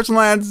online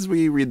personal ads,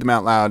 we read them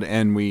out loud,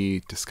 and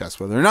we discuss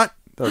whether or not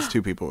those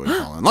two people would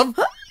fall in love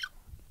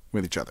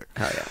with each other.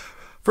 Oh yeah.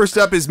 First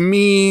up is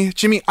me.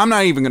 Jimmy, I'm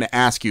not even going to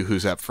ask you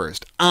who's up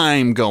first.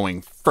 I'm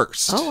going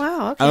first. Oh,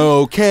 wow.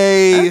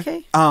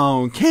 Okay.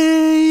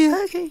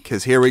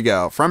 Because here we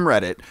go. From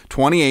Reddit,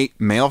 28,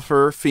 male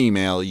for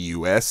female,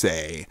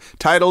 USA.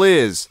 Title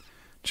is,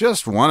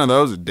 just one of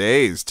those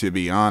days, to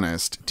be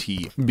honest.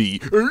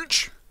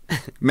 TBH.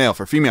 Male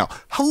for female.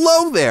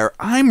 Hello there,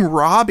 I'm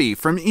Robbie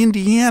from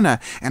Indiana,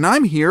 and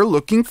I'm here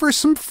looking for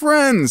some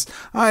friends.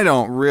 I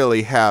don't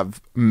really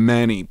have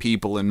many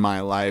people in my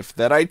life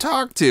that I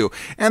talk to,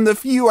 and the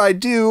few I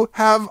do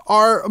have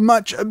are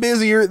much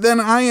busier than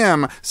I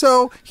am.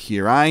 So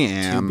here I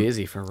am. Too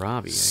busy for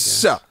Robbie, I guess.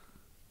 So,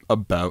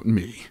 about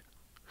me.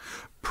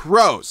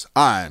 Pros.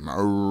 I'm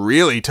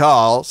really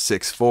tall,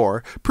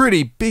 6'4",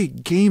 pretty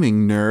big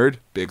gaming nerd.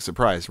 Big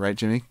surprise, right,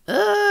 Jimmy?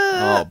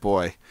 Oh,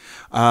 boy.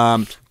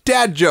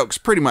 Dad jokes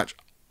pretty much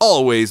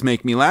always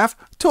make me laugh.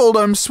 Told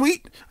I'm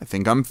sweet. I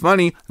think I'm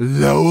funny.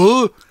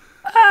 Lol.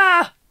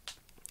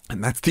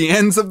 And that's the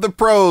ends of the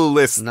pro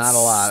list. Not a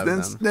lot of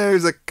them.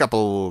 There's a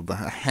couple, a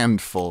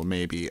handful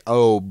maybe.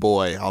 Oh,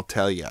 boy, I'll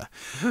tell you.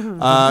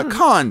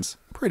 Cons.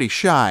 Pretty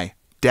shy.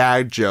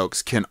 Dad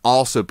jokes can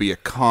also be a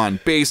con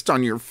based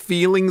on your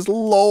feelings,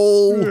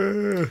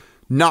 lol.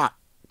 Not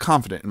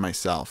confident in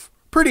myself.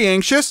 Pretty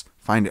anxious.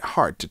 Find it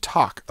hard to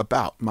talk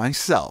about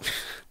myself.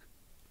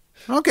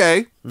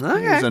 Okay. He's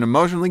an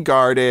emotionally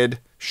guarded,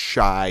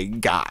 shy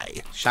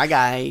guy.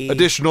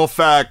 Additional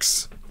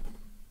facts.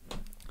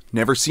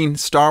 Never seen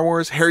Star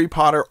Wars, Harry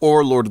Potter,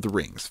 or Lord of the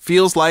Rings.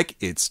 Feels like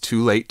it's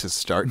too late to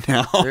start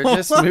now. They're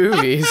just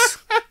movies.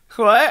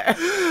 What?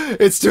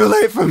 It's too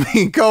late for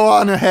me. Go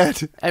on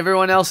ahead.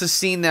 Everyone else has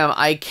seen them.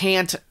 I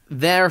can't,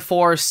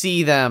 therefore,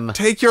 see them.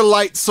 Take your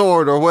light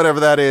sword or whatever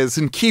that is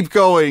and keep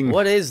going.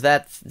 What is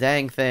that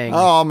dang thing?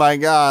 Oh, my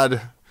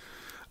God.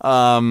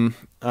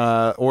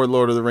 Or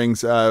Lord of the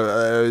Rings,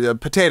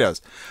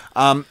 potatoes.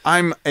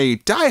 I'm a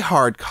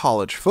diehard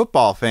college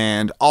football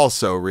fan.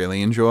 Also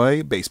really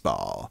enjoy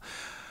baseball.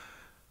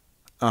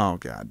 Oh,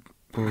 God.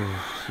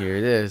 Here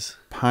it is.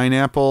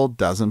 Pineapple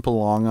doesn't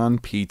belong on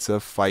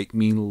pizza. Fight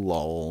me,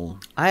 lol.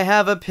 I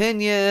have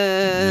opinions.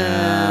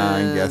 Yeah,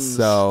 I guess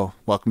so.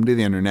 Welcome to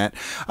the internet.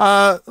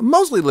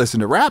 Mostly listen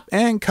to rap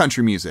and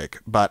country music,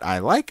 but I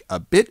like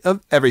a bit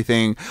of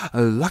everything.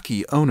 A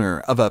lucky owner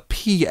of a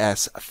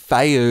PS5.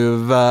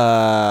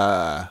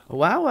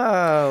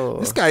 Wow.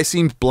 This guy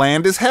seems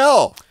bland as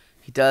hell.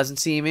 He doesn't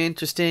seem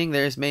interesting.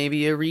 There's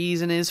maybe a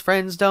reason his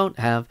friends don't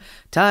have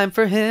time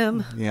for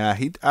him. Yeah,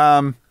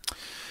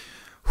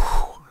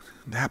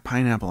 that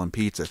pineapple on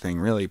pizza thing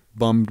really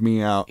bummed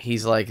me out.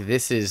 He's like,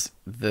 this is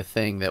the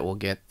thing that will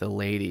get the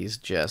ladies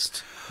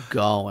just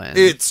going.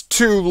 It's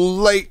too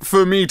late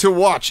for me to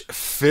watch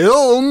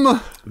film.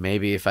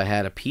 Maybe if I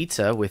had a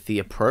pizza with the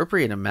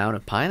appropriate amount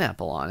of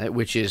pineapple on it,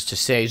 which is to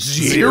say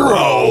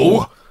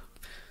 0,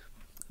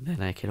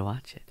 then I could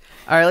watch it.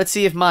 All right, let's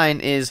see if mine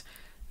is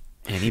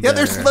any better.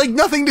 There's like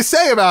nothing to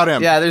say about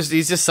him. Yeah,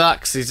 he just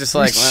sucks. He's just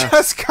like, he's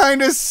just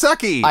kind of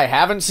sucky. I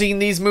haven't seen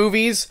these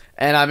movies,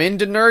 and I'm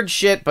into nerd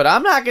shit, but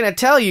I'm not gonna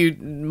tell you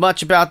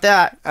much about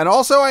that. And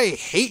also, I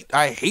hate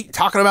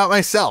talking about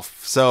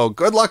myself. So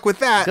good luck with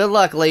that. Good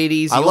luck,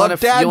 ladies. I love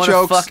dad jokes. You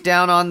want to fuck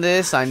down on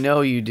this? I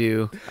know you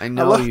do. I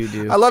know you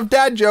do. I love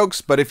dad jokes,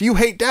 but if you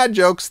hate dad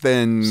jokes,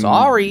 then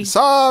sorry.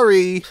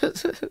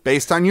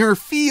 Based on your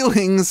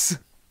feelings.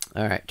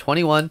 All right,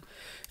 21,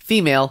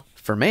 female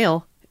for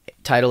male.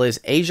 Title is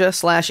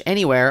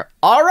Asia/Anywhere.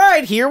 All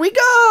right, here we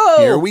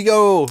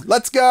go.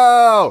 Let's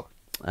go.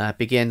 It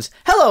begins,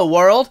 hello,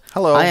 world.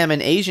 Hello. I am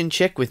an Asian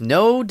chick with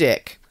no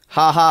dick.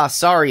 Haha,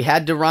 sorry,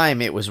 had to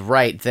rhyme. It was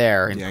right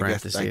there in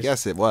parentheses. I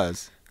guess it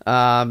was.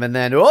 And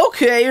then,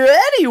 okay,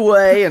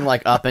 anyway, and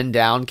like up and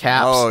down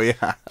caps. Oh,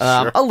 yeah.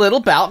 Sure. A little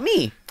about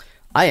me.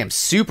 I am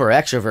super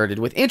extroverted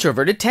with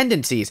introverted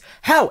tendencies.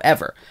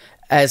 However,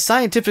 as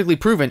scientifically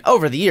proven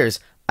over the years,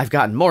 I've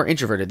gotten more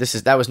introverted.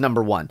 That was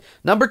number 1.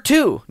 Number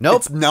 2. Nope.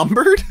 It's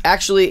numbered?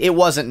 Actually, it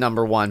wasn't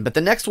number 1, but the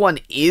next one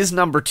is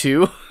number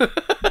 2.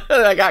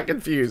 I got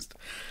confused.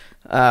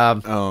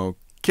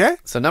 Okay.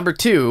 So number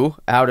 2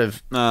 out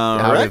of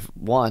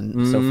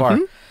 1 so far.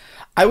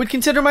 I would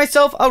consider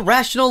myself a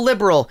rational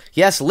liberal.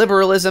 Yes,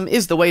 liberalism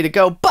is the way to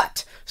go,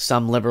 but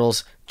some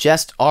liberals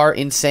just are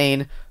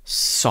insane.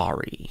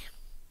 Sorry.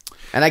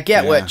 And I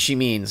get what she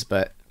means,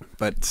 but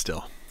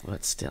still.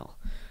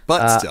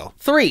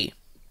 3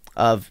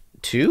 of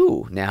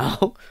 2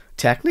 now.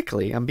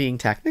 Technically, I'm being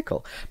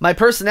technical. My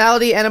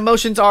personality and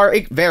emotions are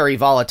very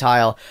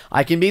volatile.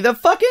 I can be the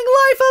fucking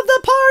life of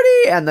the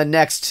party, and the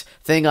next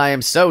thing I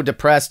am so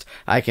depressed,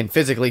 I can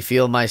physically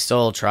feel my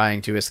soul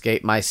trying to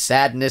escape my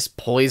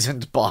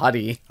sadness-poisoned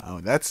body. Oh,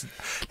 that's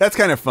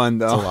kind of fun,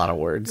 though. It's a lot of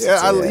words.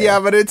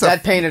 Yeah, but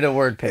that painted a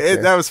word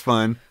picture. That was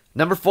fun.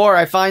 Number 4,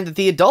 I find that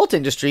the adult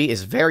industry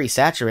is very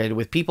saturated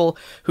with people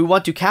who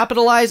want to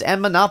capitalize and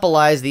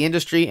monopolize the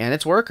industry and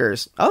its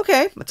workers.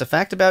 Okay, that's a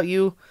fact about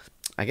you,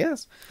 I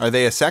guess. Are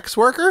they a sex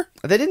worker?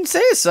 They didn't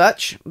say as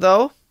such,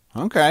 though.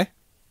 Okay.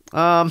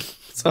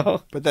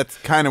 So. But that's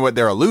kind of what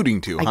they're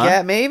alluding to, huh? I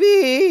get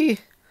maybe.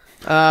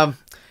 5,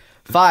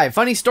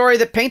 funny story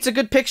that paints a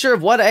good picture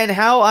of what and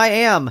how I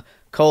am.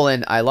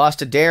 I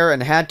lost a dare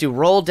and had to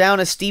roll down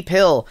a steep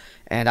hill,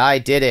 and I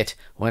did it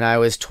when I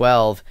was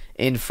 12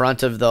 in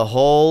front of the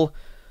whole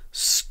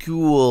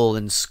school,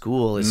 and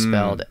school is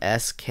spelled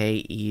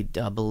Skewl.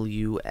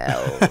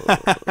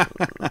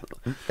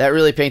 That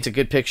really paints a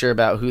good picture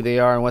about who they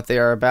are and what they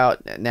are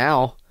about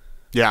now.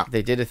 Yeah.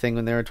 They did a thing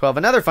when they were 12.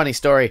 Another funny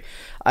story.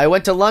 I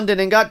went to London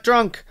and got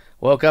drunk.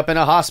 Woke up in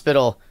the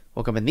hospital.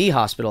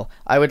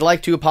 I would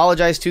like to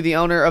apologize to the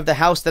owner of the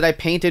house that I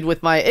painted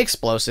with my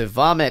explosive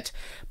vomit.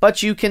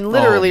 But you can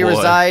literally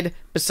reside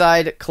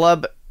beside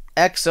Club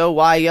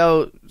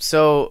XOYO,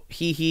 so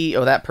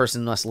that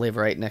person must live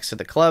right next to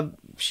the club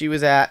she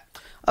was at.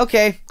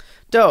 Okay,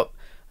 dope.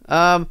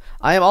 I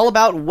am all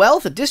about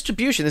wealth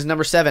distribution. This is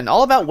number 7.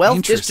 All about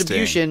wealth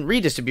distribution,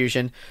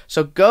 redistribution.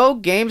 So go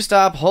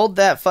GameStop, hold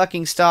that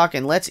fucking stock,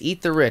 and let's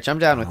eat the rich. I'm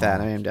down with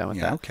that. I am down with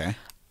that. Okay.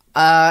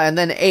 And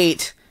then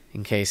 8,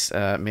 in case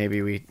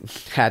maybe we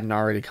hadn't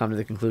already come to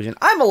the conclusion,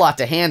 I'm a lot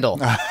to handle.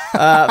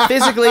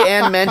 Physically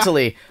and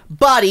mentally.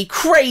 Body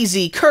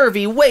crazy,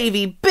 curvy,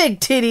 wavy, big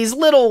titties,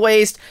 little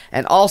waist,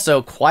 and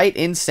also quite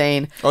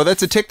insane. Oh,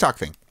 that's a TikTok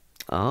thing.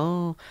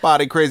 Oh.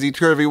 Body crazy,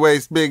 curvy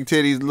waist, big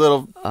titties,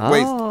 little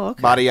waist,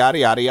 okay. body yada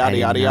yada yada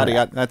yada yada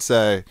yada. That's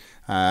a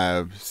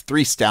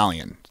 3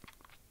 stallion.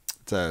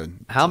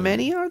 How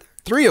many are there?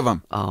 3 of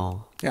them.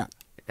 Oh. Yeah.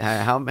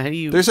 How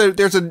many? There's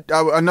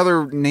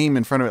another name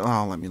in front of it.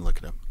 Oh, let me look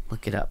it up.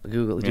 Look it up.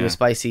 Google. Do a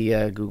spicy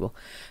Google.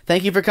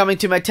 Thank you for coming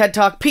to my TED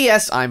Talk.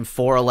 P.S. I'm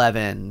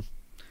 4'11",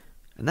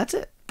 and that's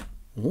it.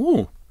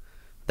 Ooh.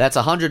 That's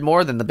 100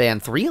 more than the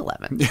band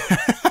 311.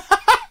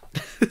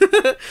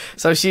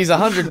 So she's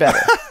 100 better.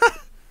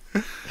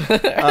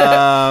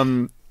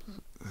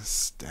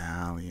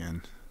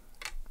 Stallion.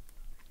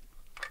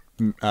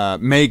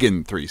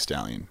 Megan 3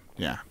 Stallion.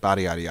 Yeah.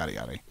 Body yada yada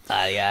yada.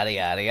 Yada yada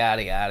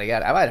yada yada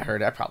yada. I might have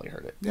heard it. I probably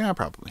heard it. Yeah,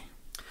 probably.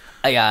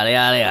 Yada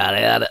yada yada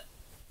yada.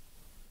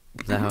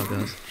 Is that how it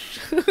goes?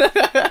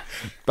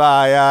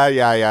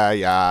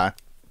 Yeah.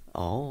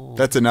 Oh.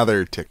 That's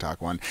another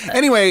TikTok one.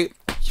 Anyway,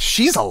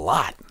 she's a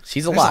lot.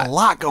 There's a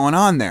lot going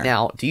on there.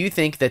 Now, do you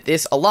think that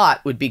this a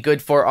lot would be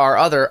good for our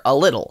other a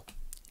little?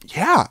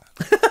 Yeah.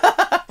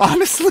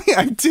 Honestly,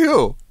 I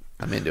do.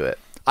 I'm into it.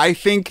 I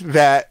think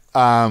that,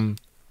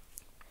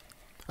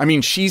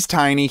 she's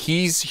tiny.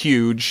 He's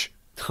huge.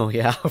 Oh,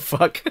 yeah.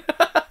 Fuck.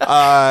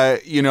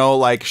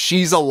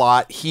 She's a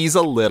lot. He's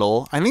a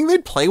little. I think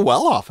they'd play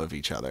well off of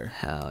each other.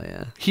 Hell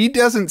yeah. He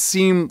doesn't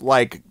seem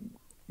like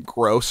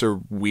gross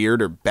or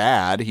weird or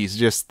bad. He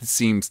just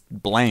seems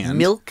bland.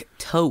 Milk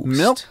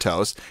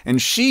toast.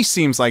 And she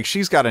seems like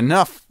she's got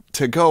enough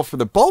to go for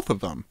the both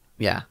of them.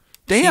 Yeah.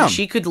 Damn.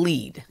 She could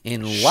lead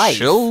in life.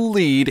 She'll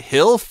lead.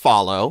 He'll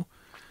follow.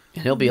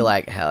 And he'll be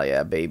like, hell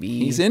yeah, baby.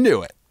 He's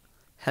into it.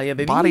 Hell yeah,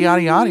 baby. Body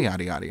yada yada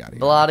yada yada yada.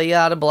 Blada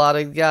yada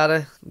blada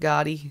yada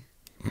gotti.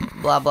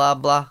 Blah blah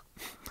blah.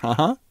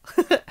 Uh-huh.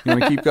 You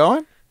want to keep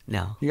going?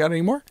 No. You got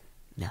any more?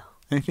 No.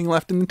 Anything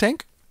left in the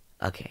tank?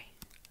 Okay.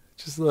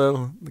 Just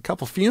a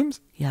couple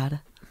fumes?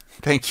 Yada.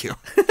 Thank you.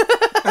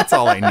 That's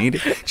all I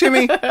needed.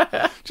 Jimmy,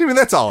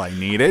 that's all I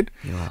needed.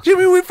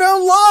 Jimmy, we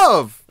found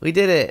love. We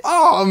did it.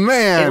 Oh,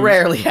 man. It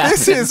rarely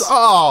happens.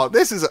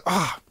 This is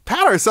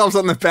pat ourselves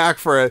on the back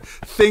for a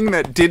thing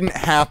that didn't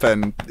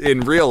happen in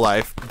real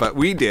life, but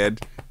we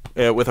did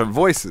with our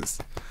voices.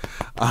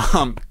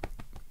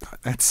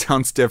 That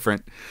sounds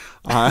different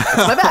That's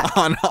my back.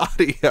 on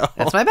audio.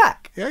 That's my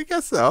back. Yeah, I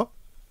guess so.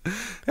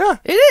 Yeah.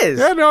 It is.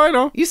 Yeah, no, I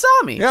know. You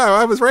saw me. Yeah,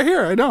 I was right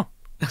here. I know.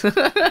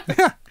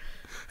 Yeah.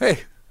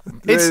 Hey.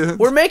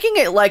 We're making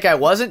it like I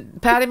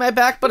wasn't patting my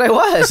back, but I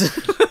was.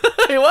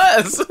 I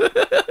was.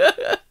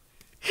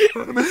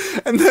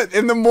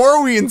 And the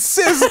more we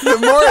insist, the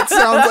more it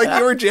sounds like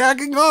you were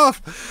jacking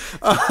off.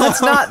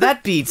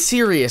 That'd be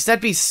serious. That'd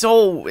be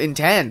so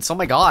intense. Oh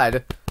my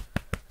God.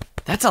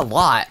 That's a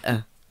lot.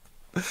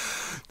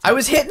 I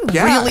was hitting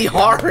really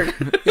hard.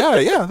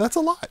 Yeah, that's a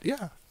lot.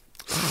 Yeah.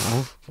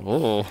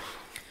 Oh.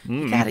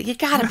 You gotta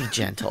be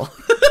gentle.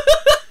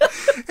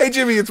 Hey,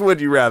 Jimmy, it's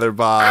Would You Rather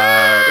Bot.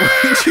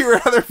 Would You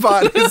Rather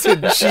Bot is a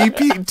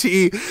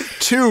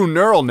GPT-2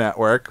 neural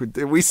network.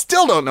 We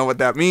still don't know what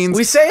that means.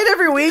 We say it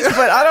every week,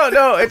 but I don't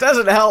know. It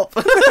doesn't help.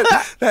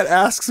 That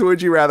asks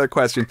Would You Rather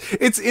questions.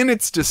 It's in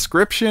its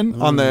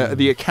description on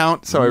the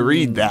account, so I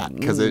read that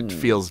because it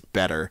feels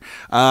better.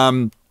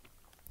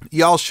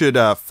 Y'all should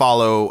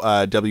follow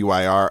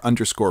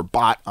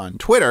WIR_bot on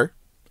Twitter.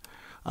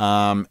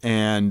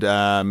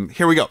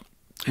 Here we go.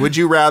 Would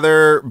you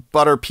rather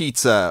butter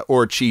pizza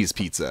or cheese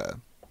pizza?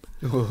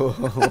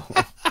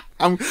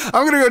 I'm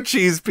gonna go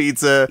cheese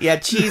pizza. Yeah,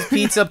 cheese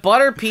pizza,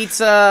 butter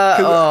pizza.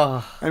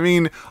 Oh. I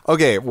mean,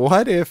 okay,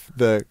 what if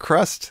the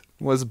crust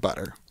was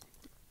butter,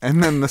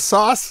 and then the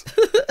sauce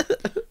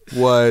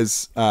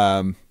was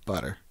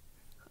butter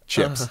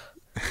chips,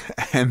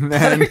 and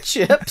then butter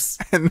chips,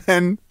 and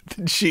then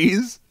the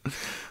cheese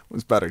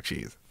was butter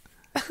cheese,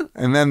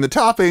 and then the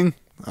topping.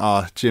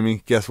 Oh,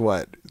 Jimmy, guess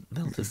what?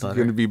 Melted it's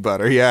butter. Gonna be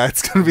butter. Yeah,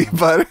 it's gonna be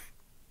butter.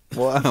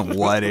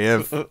 What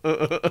if?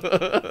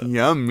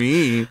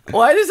 Yummy.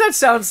 Why does that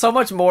sound so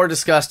much more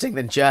disgusting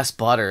than just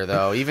butter,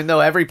 though? Even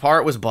though every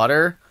part was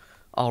butter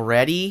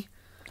already?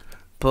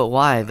 But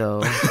why,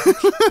 though?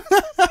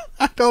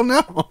 I don't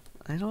know.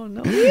 I don't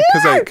know.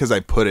 Because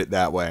I put it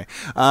that way.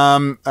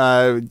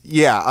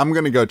 Yeah, I'm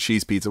going to go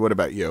cheese pizza. What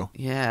about you?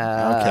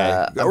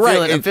 Yeah. Okay.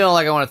 I'm feeling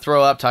like I want to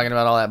throw up talking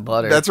about all that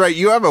butter. That's right.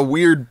 You have a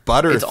weird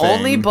butter It's thing.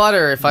 only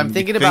butter if I'm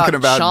thinking about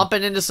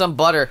chomping into some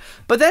butter.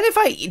 But then if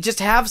I just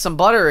have some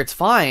butter, it's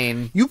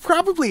fine. You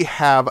probably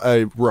have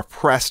a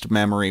repressed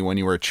memory when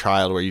you were a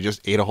child where you just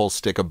ate a whole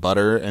stick of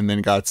butter and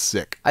then got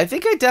sick. I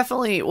think I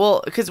definitely...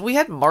 Well, because we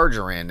had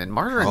margarine, and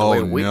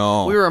margarine... we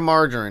were a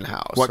margarine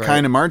house. What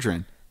kind of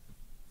margarine?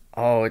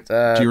 Oh, it's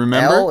do you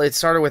remember? L? It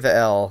started with an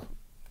L.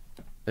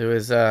 It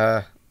was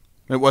It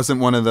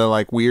wasn't one of the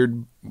like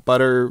weird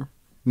butter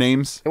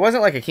names. It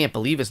wasn't like I can't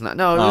believe it's not.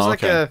 No, it was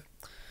like okay.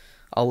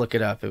 I'll look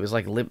it up. It was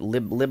like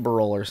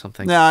liberal or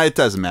something. Nah, it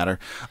doesn't matter.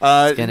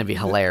 It's gonna be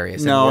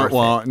hilarious. No, it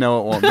won't.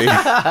 No, it won't be.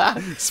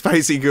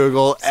 Spicy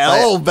Google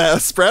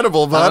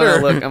spreadable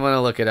butter. I'm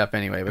gonna look it up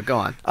anyway. But go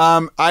on.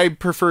 I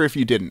prefer if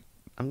you didn't.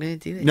 I'm gonna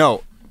do it.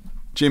 No,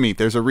 Jimmy.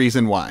 There's a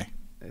reason why.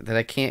 That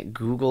I can't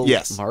Google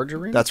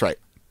margarine. That's right.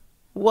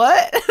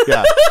 What?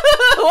 Yeah.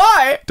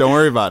 Why? Don't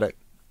worry about it.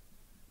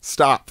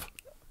 Stop.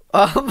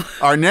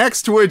 Our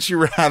next would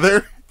you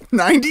rather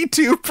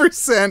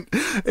 92%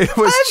 it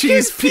was I'm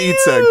cheese confused.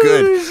 Pizza.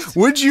 Good.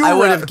 Would you I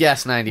would have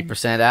guessed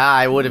 90%.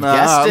 I would have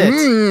guessed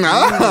it.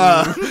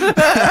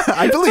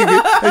 I believe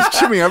you.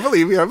 Jimmy, I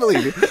believe you. I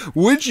believe you.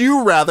 Would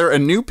you rather a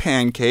new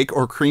pancake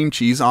or cream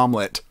cheese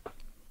omelet?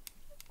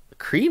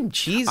 Cream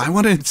cheese I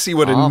want to see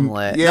what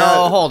omelet. Yeah.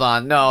 No, hold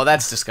on. No,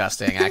 that's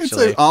disgusting,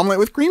 actually. It's an omelet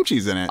with cream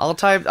cheese in it. I'll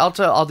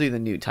do the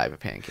new type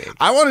of pancake.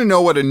 I want to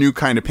know what a new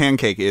kind of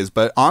pancake is,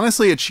 but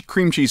honestly, a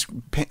cream cheese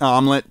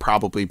omelet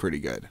probably pretty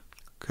good.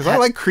 Because I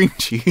like cream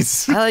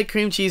cheese. I like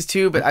cream cheese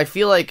too, but I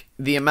feel like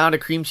the amount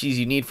of cream cheese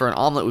you need for an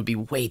omelet would be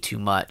way too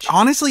much.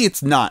 Honestly,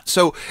 it's not.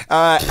 So,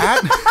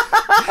 and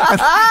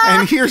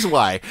here's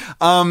why.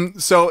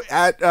 So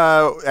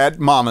at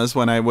Mama's,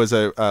 when I was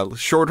a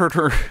short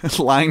order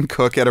line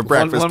cook at a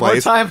breakfast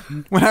place. One more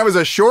time. When I was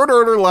a short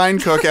order line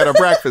cook at a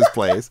breakfast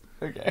place.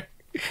 Okay.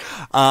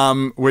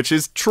 Which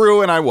is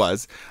true, and I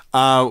was.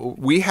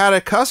 We had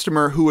a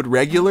customer who would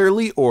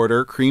regularly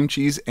order cream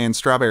cheese and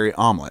strawberry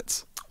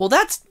omelets. Well,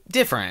 that's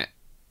different.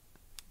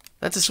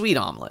 That's a sweet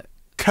omelet.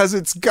 Because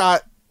it's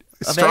got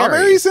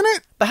strawberries in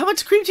it? But how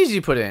much cream cheese did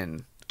you put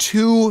in?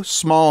 2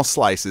 small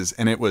slices,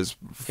 and it was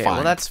fine. Okay,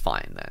 well, that's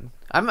fine then.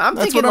 I'm that's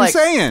thinking what I'm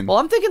saying. Well,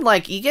 I'm thinking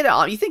like you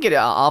think an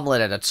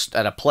omelet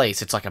at a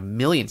place, it's like a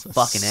million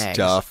fucking eggs.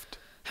 Stuffed.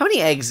 How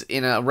many eggs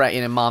in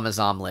a Mama's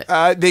omelet?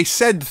 They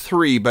said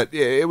 3, but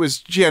it was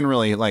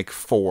generally like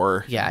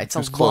 4. Yeah, it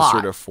was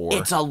closer to 4.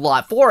 It's a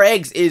lot. 4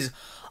 eggs is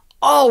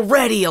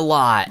already a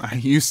lot. I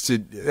used to.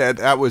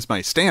 That was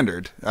my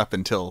standard up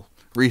until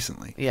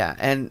recently. Yeah,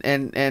 and I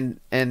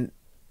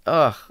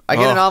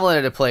get an omelet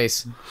at a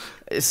place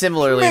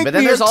similarly, Make but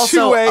then me there's a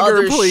also two-egger,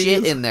 other please.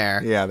 shit in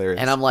there. Yeah, there is.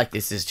 And I'm like,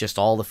 this is just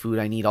all the food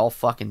I need all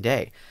fucking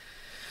day.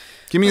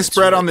 Give me a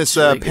spread on this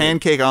really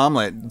pancake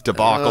omelet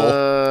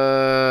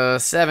debacle.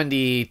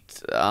 70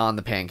 on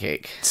the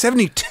pancake.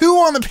 72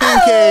 on the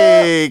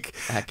pancake.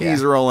 Heck yeah.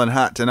 He's rolling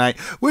hot tonight.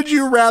 Would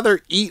you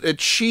rather eat a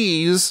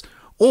cheese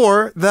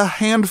or the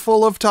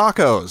handful of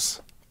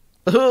tacos?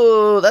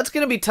 Ooh, that's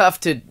gonna be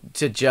tough to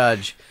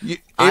judge.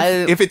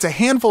 If it's a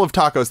handful of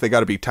tacos, they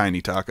got to be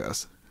tiny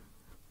tacos.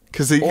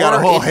 Because you got a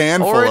whole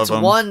handful of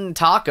them. One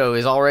taco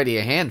is already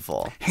a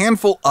handful.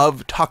 Handful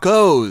of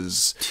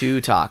tacos. 2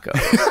 tacos.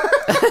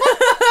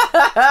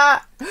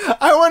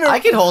 I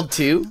can hold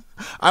 2.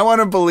 I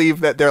want to believe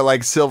that they're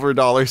like silver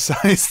dollar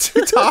sized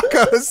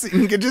tacos.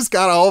 And you just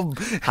got a whole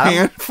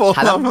handful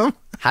of them.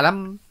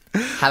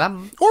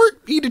 Hadam. Or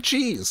eat a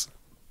cheese.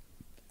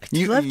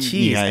 You love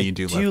cheese. Yeah, you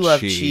do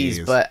love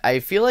cheese. But I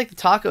feel like the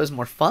taco is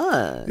more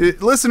fun.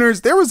 Listeners,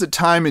 there was a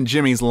time in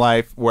Jimmy's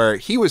life where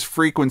he was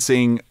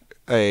frequenting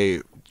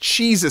a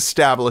cheese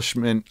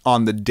establishment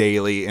on the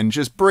daily and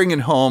just bringing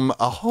home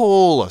a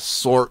whole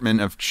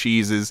assortment of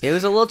cheeses. It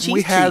was a little cheese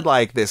We had treat.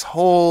 like this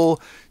whole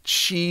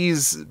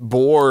cheese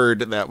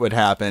board that would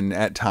happen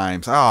at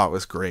times. Oh, it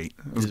was great.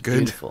 It was good.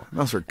 Beautiful.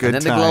 Those were good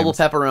and then times. the global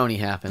pepperoni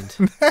happened.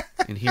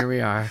 And here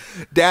we are.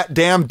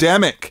 Damn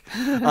demic.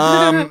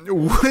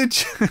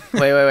 Which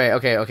Wait.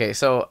 Okay.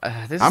 So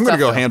this is I'm going to tough,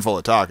 go though. handful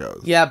of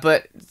tacos. Yeah,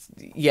 but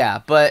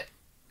Yeah, but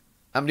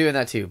I'm doing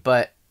that too.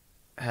 But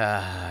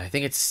I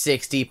think it's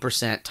 60%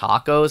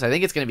 tacos. I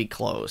think it's going to be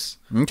close.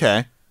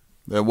 Okay.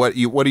 What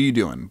are you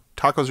doing?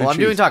 Tacos or I'm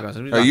cheese? doing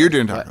tacos. You're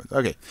doing tacos.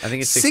 Okay. I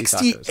think it's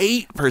 68%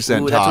 tacos.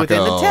 tacos. That's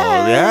within the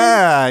 10.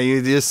 Yeah,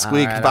 you just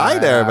squeaked by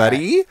there,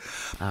 buddy.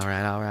 All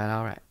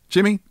right.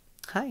 Jimmy.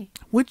 Hi.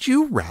 Would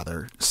you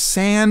rather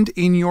sand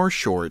in your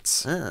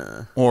shorts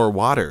or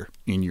water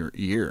in your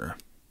ear?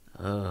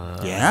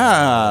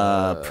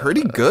 Yeah,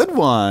 pretty good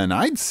one,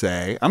 I'd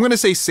say. I'm going to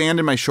say sand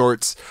in my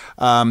shorts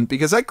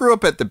because I grew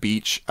up at the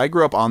beach. I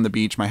grew up on the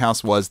beach. My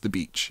house was the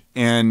beach.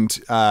 And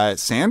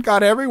sand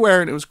got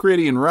everywhere, and it was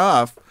gritty and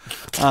rough.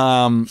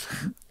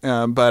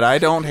 But I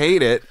don't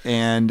hate it,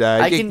 and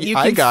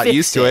I got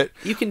used to it.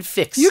 You can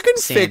fix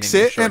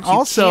it, and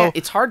also...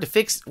 It's hard to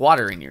fix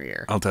water in your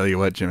ear. I'll tell you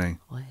what, Jimmy.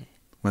 What?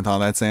 With all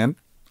that sand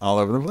all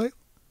over the place,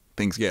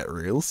 things get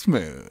real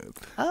smooth.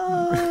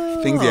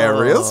 Oh. Things get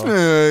real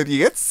smooth. You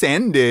get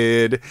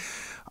sanded.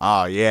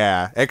 Oh,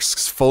 yeah.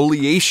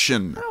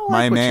 Exfoliation,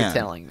 my man. What you're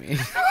telling me.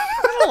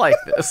 I don't like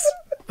this.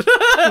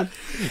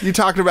 You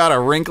talked about a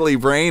wrinkly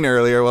brain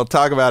earlier. We'll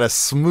talk about a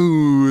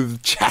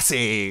smooth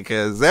chassis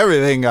because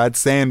everything got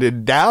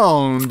sanded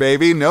down,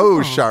 baby.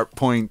 No sharp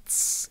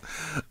points.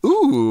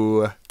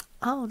 Ooh.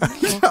 Oh,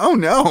 no. Oh,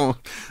 no.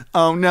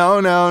 Oh, no.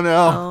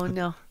 Oh,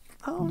 no.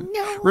 Oh,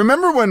 no.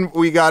 Remember when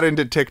we got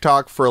into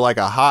TikTok for like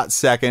a hot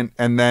second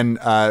and then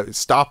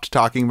stopped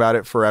talking about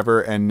it forever,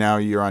 and now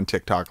you're on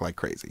TikTok like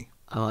crazy?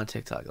 I'm on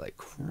TikTok like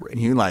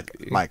crazy. You like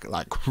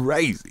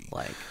crazy.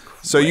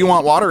 So you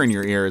want water in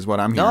your ear is what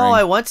I'm hearing. No,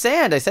 I want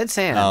sand. I said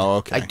sand. Oh,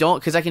 okay. I don't,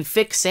 because I can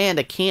fix sand.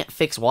 I can't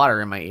fix water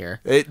in my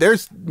ear.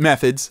 There's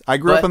methods. I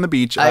grew up on the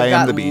beach. I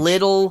am the beach.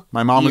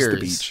 My mom was the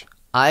beach.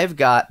 I've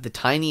got the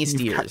tiniest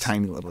ears. You've got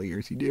tiny little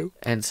ears, you do.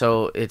 And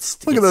so look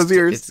at those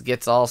ears. It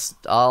gets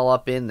all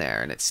up in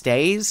there, and it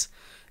stays,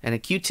 and a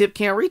Q-tip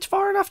can't reach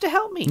far enough to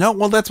help me. No,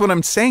 well, that's what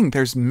I'm saying.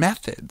 There's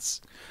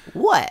methods.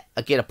 What?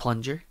 I get a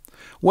plunger?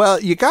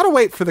 Well, you got to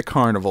wait for the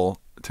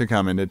carnival to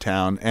come into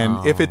town,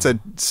 and if it's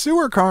a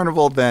sewer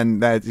carnival, then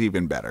that's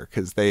even better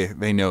because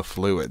they know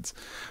fluids.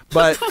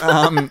 But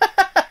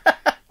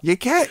you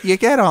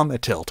get on the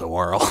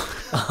tilt-a-whirl.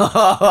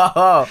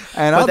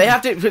 And but they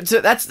have to.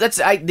 So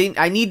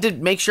I need to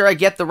make sure I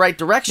get the right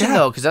direction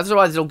though, because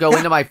otherwise it'll go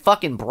into my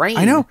fucking brain.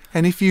 I know.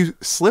 And if you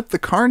slip the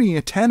carny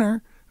a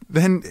tenner,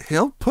 then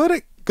he'll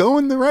go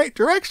in the right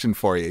direction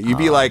for you. You'd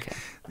be like, okay.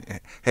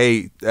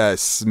 Hey,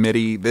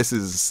 Smitty, this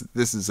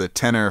is a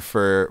tenner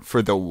for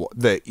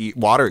the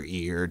water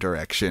ear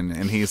direction,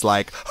 and he's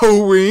like,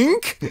 oh,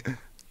 wink.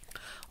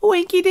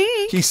 Winky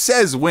dink. He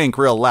says wink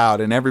real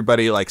loud, and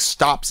everybody like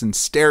stops and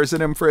stares at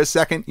him for a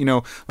second. You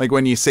know, like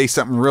when you say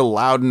something real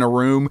loud in a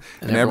room,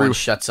 and everyone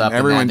shuts up.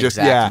 Everyone in that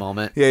exact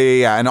moment.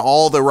 Yeah, and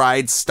all the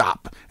rides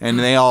stop, and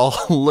they all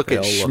look at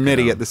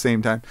Schmitty at the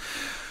same time.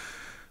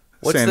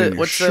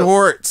 What's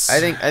shorts? I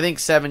think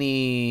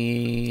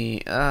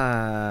 70.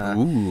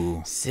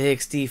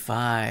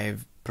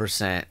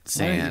 65%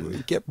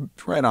 sand. Get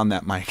right on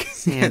that mic.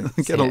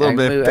 Get a little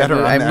bit better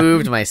on that. I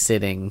moved my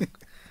sitting.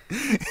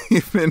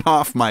 You've been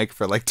off mic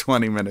for like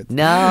 20 minutes.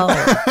 No.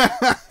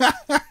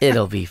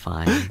 It'll be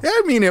fine.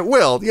 I mean, it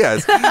will,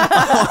 yes.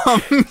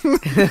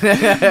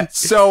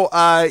 So,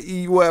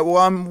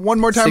 one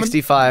more time.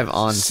 65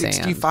 on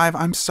 65. Sand.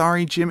 I'm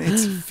sorry, Jim.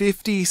 It's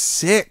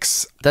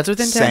 56. That's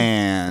within 10.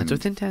 Sand. That's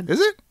within 10. Is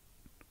it?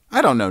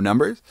 I don't know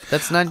numbers.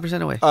 That's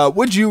 9% away.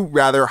 Would you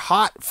rather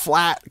hot,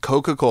 flat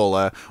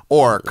Coca-Cola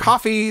or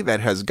coffee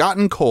that has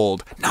gotten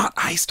cold, not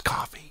iced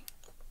coffee?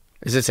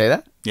 Does it say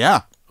that?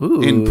 Yeah.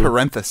 Ooh, in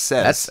parentheses.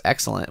 That's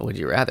excellent. Would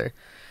you rather?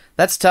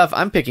 That's tough.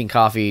 I'm picking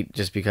coffee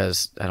just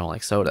because I don't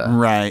like soda.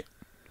 Right.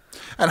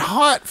 And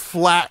hot,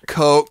 flat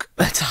Coke.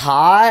 That's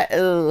hot.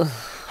 Ugh.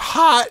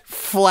 Hot,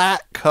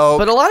 flat Coke.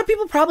 But a lot of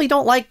people probably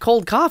don't like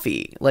cold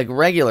coffee, like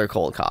regular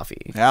cold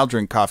coffee. I'll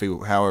drink coffee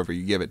however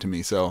you give it to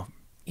me, so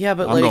yeah,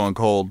 but I'm going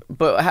cold.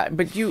 But I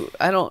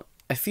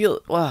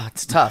feel,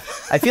 it's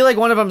tough. I feel like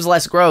one of them's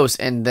less gross,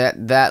 and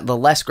that the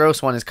less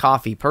gross one is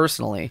coffee,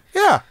 personally.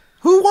 Yeah.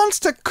 Who wants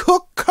to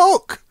cook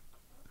Coke?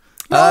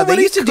 They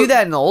used to do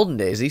that in the olden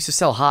days. They used to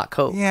sell hot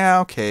Coke.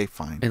 Yeah, okay,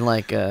 fine. In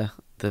like the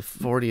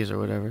 40s or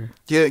whatever.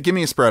 Yeah, give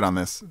me a spread on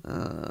this.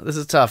 This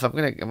is tough.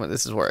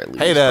 This is where I lose.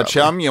 Hey there,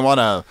 chum. You want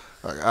a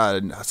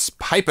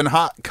piping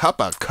hot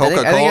cup of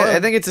Coca-Cola? I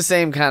think it's the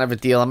same kind of a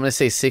deal. I'm going to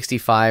say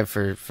 65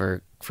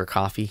 for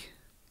coffee.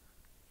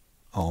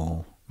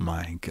 Oh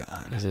my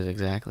God! Is it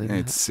exactly that?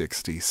 It's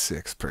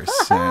 66%.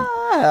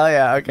 Hell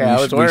yeah! Okay, I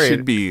was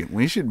worried.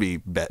 We should be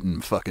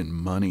betting fucking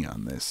money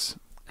on this.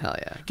 Hell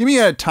yeah! Give me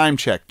a time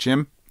check,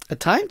 Jim. A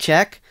time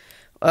check?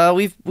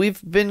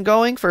 We've been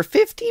going for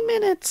 50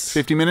 minutes.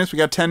 50 minutes? We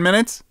got 10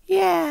 minutes?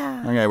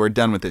 Yeah. Okay, we're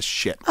done with this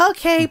shit.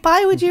 Okay,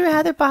 bye. Would you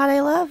rather, bot?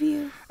 I love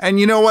you. And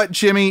you know what,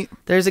 Jimmy?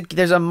 There's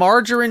a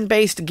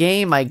margarine-based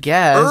game, I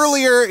guess.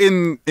 Earlier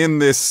in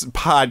this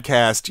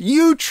podcast,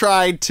 you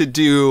tried to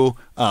do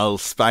a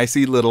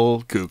spicy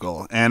little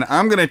Google, and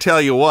I'm going to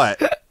tell you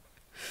what.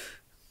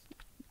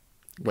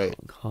 Wait.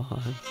 Oh,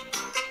 God.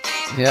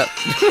 Yep.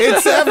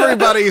 It's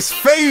everybody's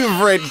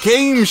favorite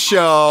game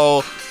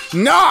show,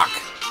 Knock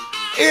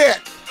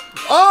It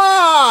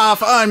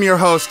Off! I'm your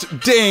host,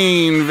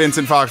 Dane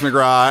Vincent Fox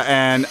McGraw,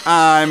 and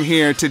I'm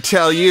here to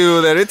tell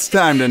you that it's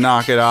time to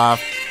knock it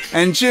off.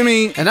 And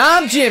Jimmy... And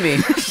I'm Jimmy.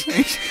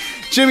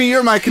 Jimmy,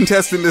 you're my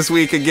contestant this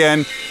week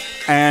again,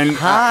 and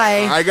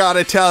hi. I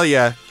gotta tell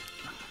you,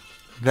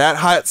 that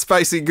hot,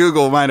 spicy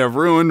Google might have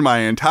ruined my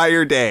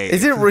entire day.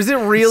 Is it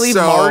really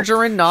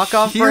margarine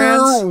knockoff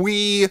brands? Here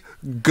we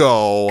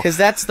go. Because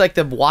that's like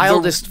the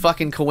wildest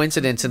fucking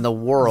coincidence in the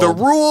world. The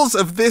rules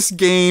of this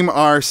game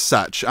are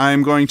such.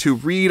 I'm going to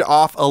read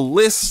off a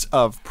list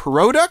of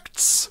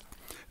products.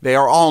 They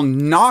are all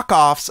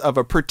knockoffs of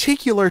a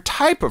particular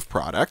type of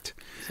product.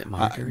 Is it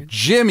margarine?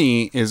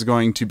 Jimmy is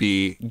going to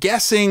be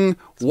guessing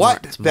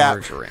what it's that...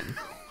 margarine.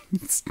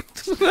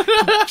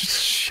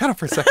 Shut up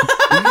for a second.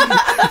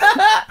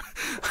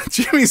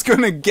 Jimmy's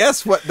going to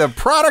guess what the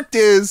product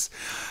is.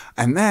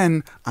 And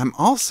then I'm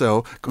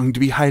also going to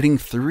be hiding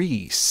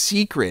 3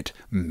 secret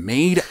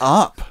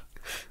made-up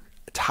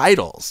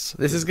titles.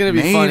 This is going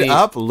to be funny.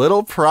 Made-up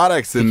little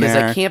products in there.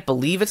 Because I can't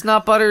believe it's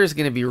not butter is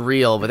going to be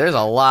real, but there's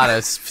a lot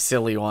of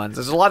silly ones.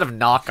 There's a lot of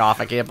knockoff.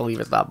 I can't believe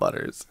it's not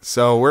butters.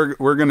 So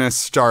we're going to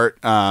start...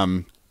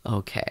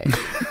 Okay.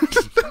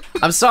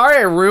 I'm sorry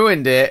I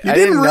ruined it. I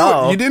didn't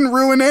know. You didn't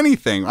ruin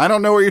anything. I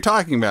don't know what you're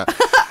talking about.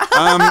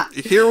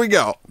 Here we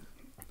go.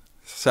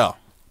 So,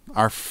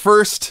 our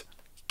first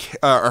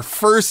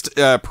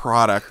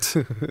product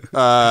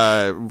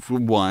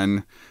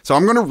one. So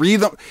I'm going to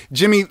read them.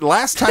 Jimmy,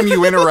 last time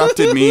you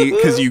interrupted me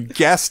because you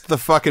guessed the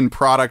fucking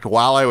product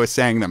while I was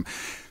saying them.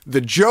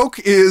 The joke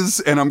is,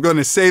 and I'm going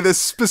to say this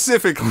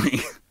specifically,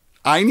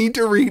 I need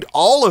to read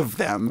all of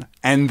them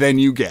and then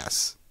you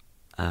guess.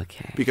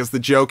 Okay. Because the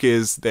joke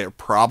is they're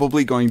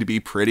probably going to be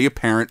pretty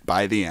apparent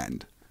by the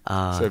end.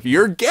 So if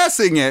you're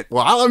guessing it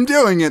while I'm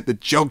doing it, the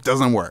joke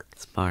doesn't work.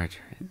 It's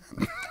margarine.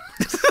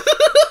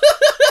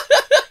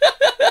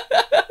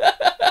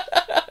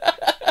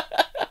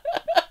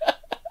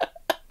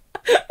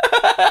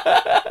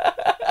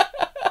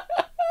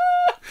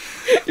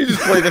 You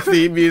just play the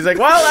theme music.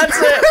 Well, that's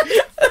it.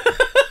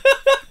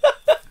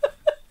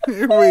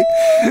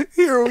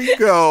 Here we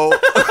go.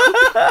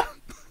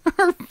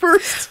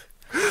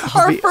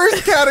 Our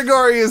first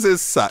category is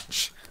as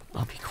such.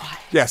 I'll be quiet.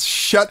 Yes,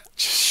 shut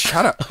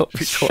up.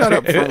 Shut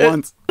up for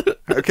once.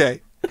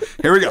 Okay,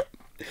 here we go.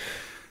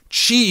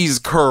 Cheese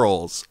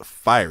curls,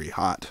 fiery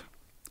hot.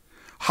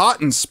 Hot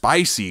and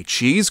spicy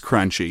cheese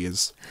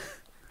crunchies.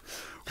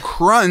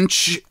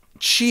 Crunch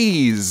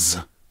cheese.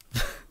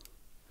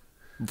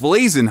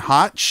 Blazing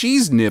hot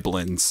cheese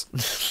nibblins.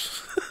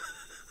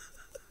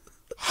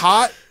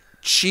 Hot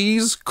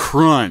cheese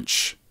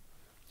crunch.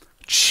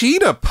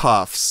 Cheetah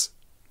puffs.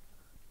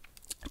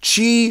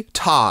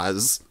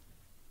 Cheetahs,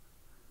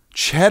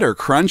 cheddar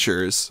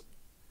crunchers,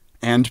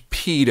 and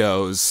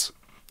pedos.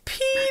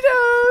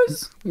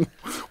 Pedos.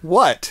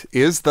 What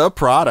is the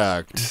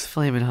product? It's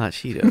Flamin' Hot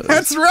Cheetos.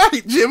 That's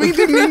right, Jimmy.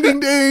 Ding, ding, ding,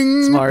 ding.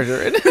 It's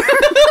margarine.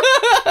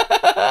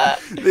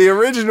 The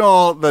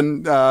original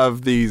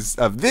of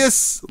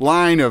this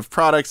line of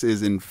products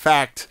is in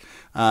fact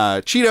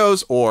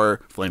Cheetos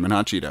or Flamin'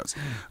 Hot Cheetos.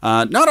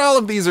 Not all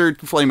of these are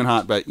Flamin'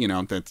 Hot, but you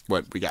know that's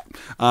what we got.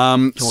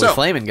 What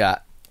Flamin'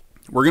 got.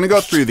 We're going to go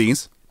through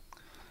these,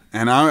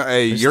 and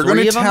you're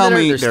going to tell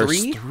me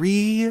there's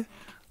 3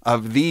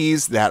 of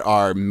these that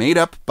are made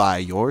up by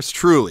yours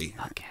truly.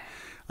 Okay.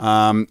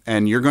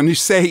 And you're going to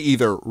say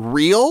either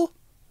real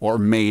or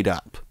made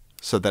up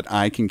so that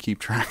I can keep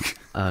track.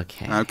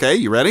 Okay. Okay,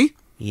 you ready?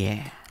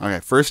 Yeah.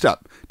 Okay, first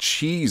up,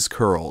 cheese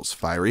curls,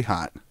 fiery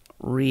hot.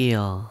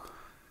 Real.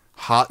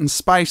 Hot and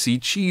spicy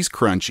cheese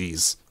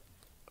crunchies.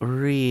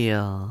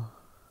 Real.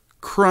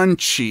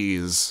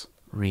 Crunchies.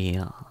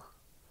 Real.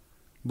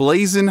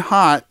 Blazing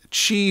hot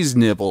cheese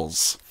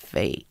nibbles.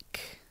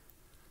 Fake.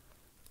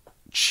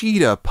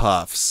 Cheetah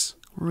puffs.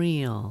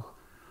 Real.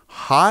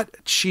 Hot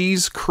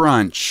cheese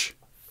crunch.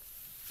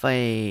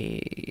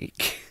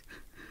 Fake.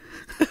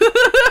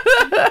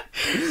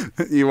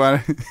 You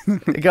want to...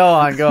 Go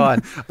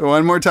on.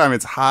 One more time.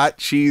 It's hot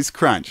cheese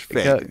crunch.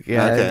 Fake.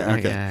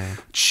 Okay.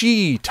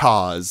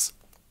 Cheetahs.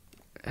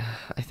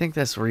 I think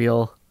that's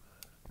real.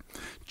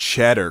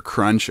 Cheddar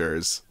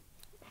crunchers.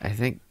 I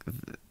think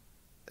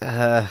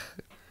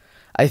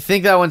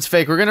that one's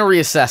fake. We're going to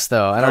reassess,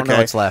 though. I don't know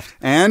what's left.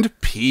 And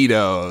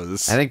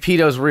pedos. I think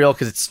pedo's real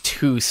because it's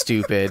too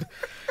stupid.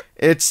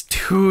 It's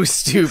too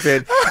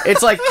stupid.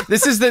 It's like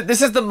this is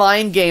the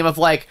mind game of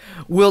like,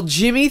 will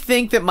Jimmy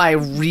think that my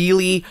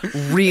really,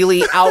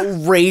 really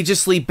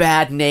outrageously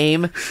bad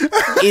name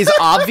is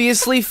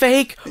obviously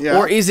fake,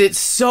 or is it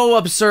so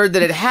absurd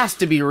that it has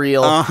to be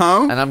real?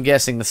 And I'm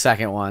guessing the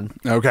second one.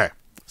 Okay.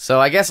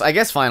 So I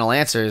guess final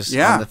answers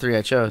on the 3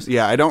 I chose.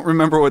 Yeah, I don't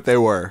remember what they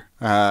were.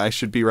 I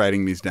should be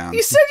writing these down.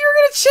 You said you were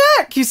gonna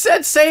check. You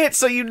said say it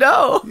so you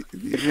know.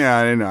 Yeah,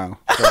 I know.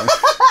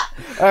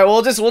 All right,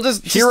 we'll just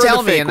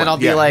tell me, and then I'll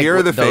be like, here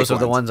are the those fake are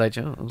the ones I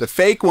chose. The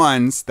fake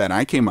ones that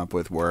I came up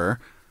with were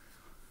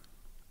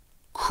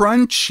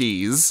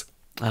crunchies.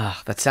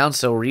 That sounds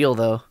so real,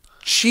 though.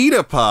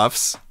 Cheetah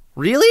Puffs.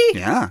 Really?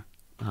 Yeah.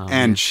 Oh,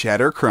 and man.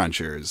 Cheddar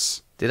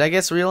Crunchers. Did I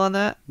guess real on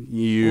that?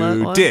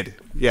 You did.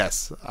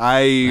 Yes.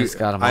 I just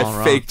got 'em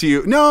all faked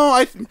you. No,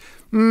 I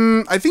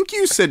think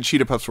you said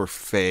Cheetah Puffs were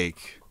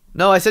fake.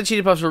 No, I said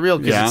Cheetah Puffs were real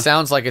because it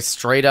sounds like a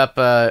straight up.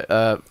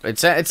 It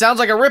sounds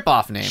like a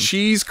ripoff name.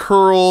 Cheese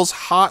curls,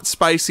 hot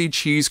spicy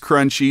cheese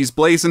crunchies,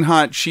 blazing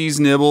hot cheese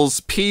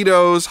nibbles,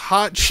 Peetos,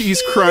 hot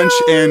cheese crunch,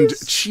 and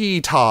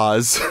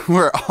Cheetos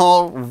were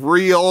all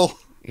real.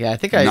 Yeah, I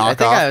think I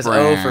was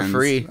brands. 0 for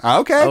free.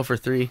 Okay, 0 for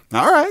 3.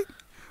 All right.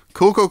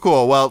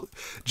 Cool. Well,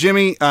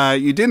 Jimmy,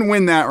 you didn't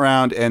win that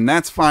round, and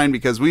that's fine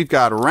because we've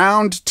got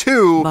round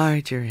 2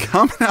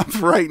 coming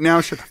up right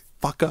now. Shut the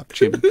fuck up,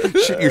 Jimmy.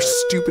 Shut your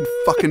stupid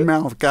fucking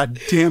mouth. God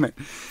damn it.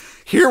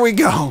 Here we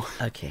go.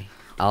 Okay,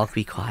 I'll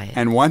be quiet.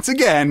 And once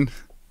again,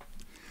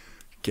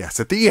 guess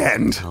at the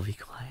end. I'll be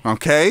quiet.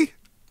 Okay?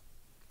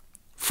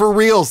 For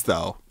reals,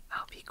 though.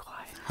 I'll be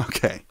quiet.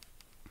 Okay.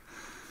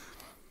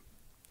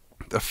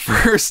 The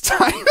first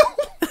title.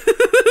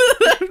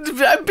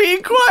 I'm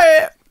being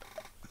quiet.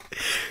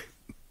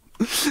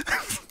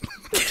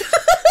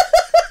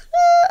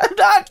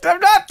 I'm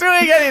not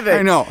doing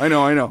anything. I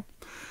know.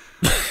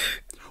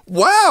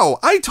 Wow,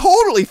 I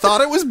totally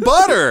thought it was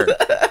butter.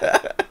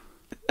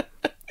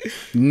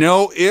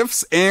 No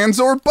ifs, ands,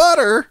 or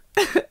butter.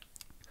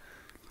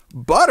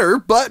 Butter,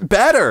 but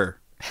better.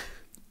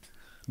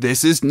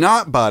 This is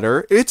not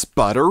butter, it's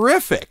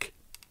butterific.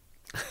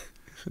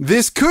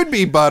 This could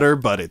be butter,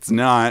 but it's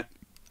not.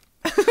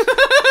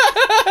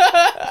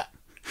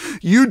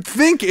 You'd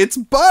think it's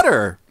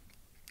butter.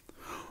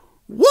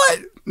 What?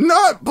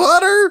 Not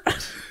butter?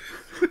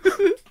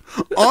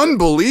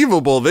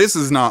 Unbelievable, this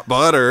is not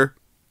butter.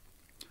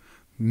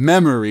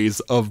 Memories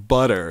of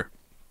butter.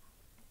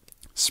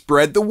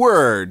 Spread the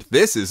word,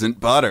 this isn't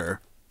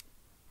butter.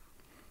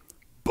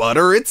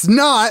 Butter it's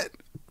not.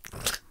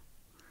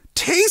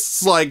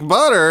 Tastes like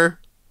butter.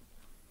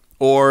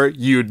 Or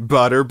you'd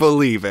butter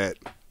believe it.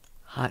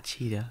 Hot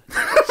Cheeto.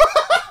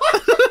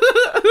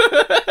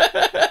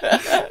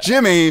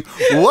 Jimmy,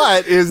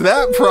 what is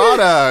that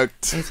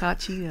product? It's Hot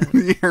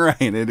Cheeto. You're right,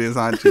 it is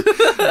Hot Cheeto.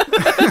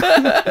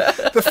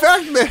 The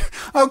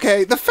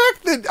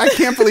fact that I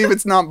can't believe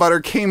it's not butter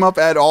came up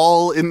at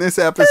all in this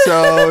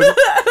episode.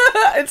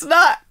 It's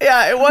not.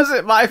 Yeah, it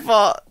wasn't my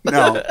fault.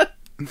 No.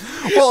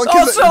 Well,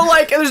 also,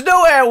 there's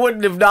no way I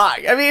wouldn't have not.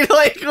 I mean,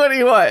 what do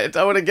you want?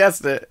 I would have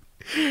guessed it.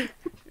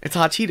 It's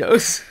Hot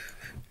Cheetos.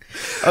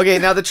 Okay,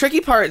 now the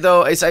tricky part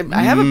though is I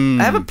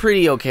have a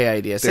pretty okay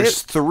idea.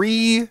 There's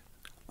 3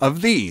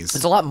 of these.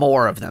 There's a lot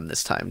more of them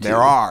this time too. There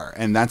are,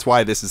 and that's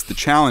why this is the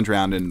challenge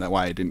round and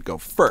why I didn't go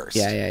first.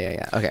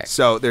 Yeah. Okay.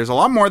 So there's a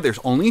lot more. There's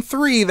only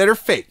 3 that are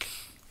fake.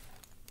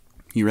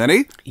 You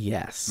ready?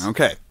 Yes.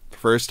 Okay.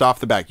 First off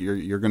the back,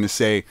 you're going to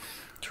say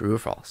true or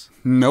false.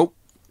 Nope.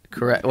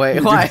 Correct.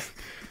 Wait, why?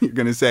 You're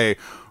going to say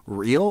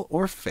real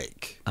or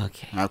fake.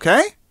 Okay.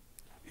 Okay?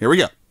 Here we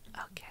go.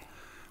 Okay.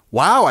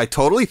 Wow, I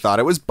totally thought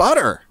it was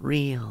butter.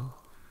 Real.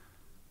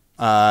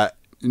 No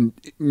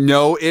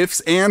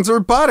ifs, ands, or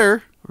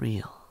butter.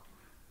 Real.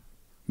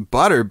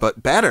 Butter,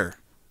 but better.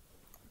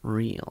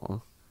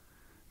 Real.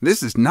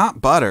 This is not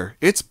butter.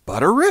 It's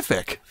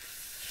butterific.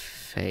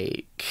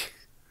 Fake.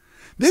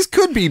 This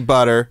could be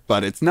butter,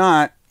 but it's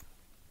not.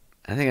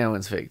 I think that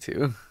one's fake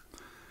too.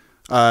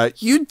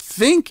 You'd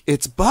think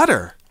it's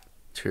butter.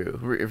 True.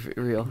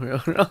 Real.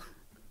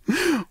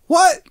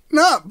 What?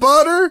 Not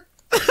butter?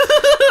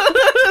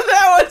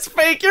 That one's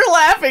fake. You're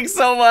laughing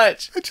so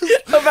much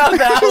about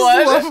that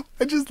one.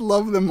 I just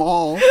love them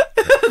all.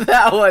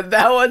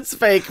 That one's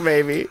fake,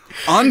 maybe.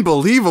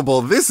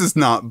 Unbelievable. This is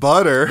not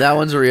butter. That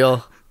one's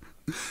real.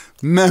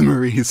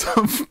 Memories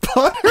of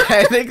butter.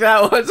 I think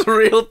that one's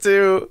real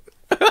too.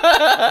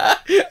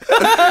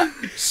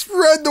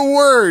 Spread the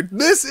word.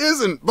 This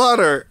isn't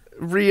butter.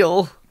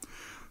 Real.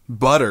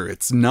 Butter,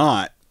 it's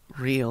not.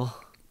 Real.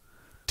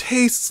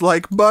 Tastes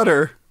like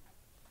butter.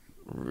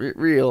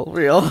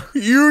 Real.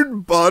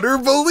 You'd butter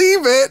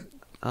believe it.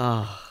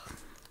 Oh,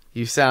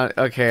 you sound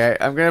okay.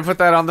 I'm gonna put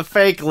that on the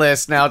fake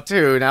list now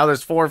too. Now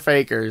there's 4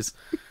 fakers.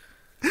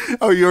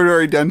 Oh, you had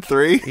already done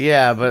 3?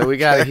 Yeah, but we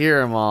gotta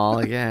hear them all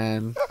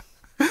again.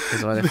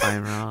 Because what if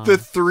I'm wrong? The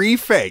 3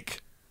 fake.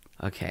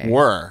 Okay.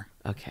 Were.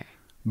 Okay.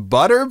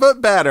 Butter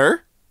but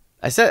better.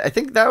 I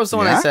think that was the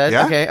one I said.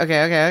 Yeah.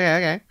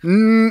 Okay.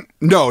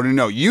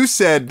 No. You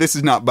said this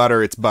is not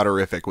butter, it's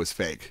butterific was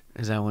fake.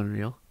 Is that one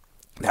real?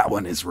 That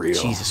one is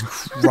real. Jesus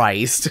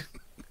Christ.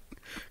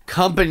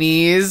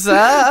 Companies.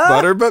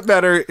 Butter but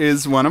better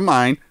is one of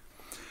mine.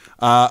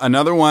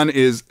 Another one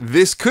is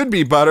this could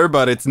be butter,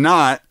 but it's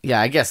not.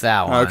 Yeah, I guess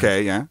that one.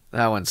 Okay, yeah.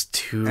 That one's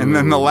too And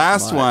then the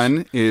last much.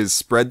 one is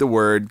spread the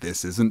word,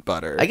 this isn't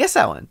butter. I guess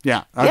that one.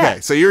 Yeah, okay. Yeah.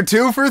 So you're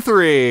 2 for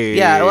 3.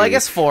 Yeah, well, I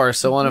guess 4,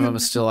 so one of them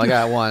is still, I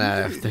got 1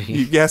 out of 3.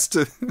 You guessed,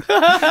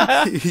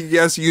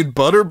 yes, you'd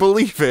butter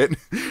believe it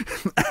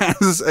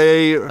as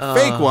a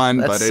fake one,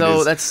 but it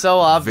is that's so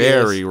obvious.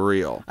 very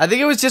real. I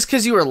think it was just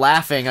because you were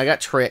laughing. I got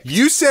tricked.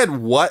 You said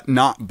what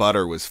not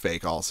butter was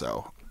fake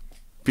also.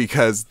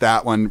 because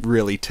that one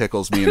really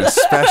tickles me in a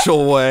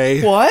special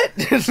way. What?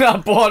 It's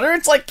not butter.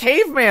 It's like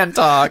caveman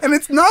talk. And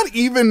it's not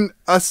even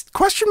a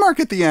question mark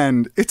at the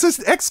end. It's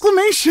an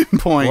exclamation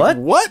point.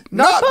 What?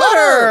 Not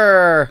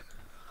butter.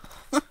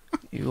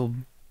 You'll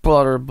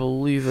butter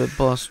believe it,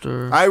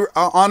 Buster. I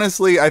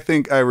honestly, I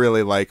think I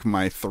really like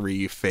my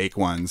 3 fake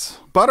ones.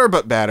 Butter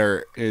but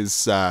better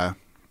is...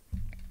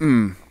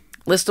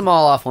 List them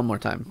all off one more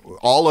time.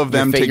 All of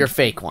them. Your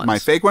fake ones. My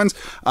fake ones.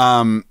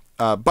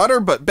 Butter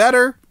but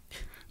better.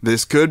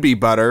 This could be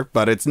butter,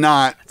 but it's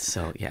not.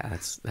 So yeah,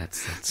 that's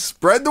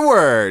Spread the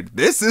word.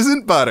 This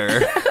isn't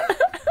butter.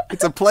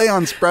 It's a play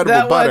on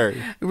spreadable butter.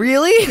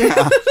 Really?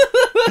 Yeah.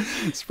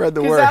 Spread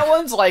the word. That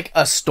one's like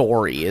a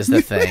story is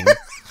the thing.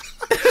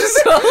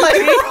 So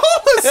like,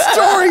 a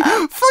story.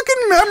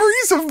 Fucking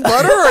memories of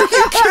butter? Are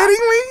you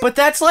kidding me? But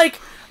that's like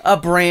a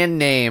brand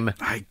name,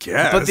 I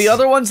guess. But the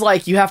other one's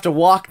like you have to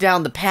walk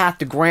down the path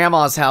to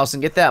Grandma's house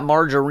and get that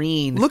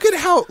margarine. Look at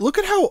how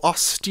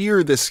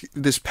austere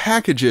this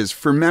package is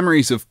for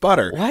memories of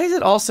butter. Why is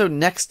it also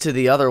next to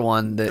the other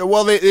one?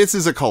 Well, this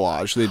is a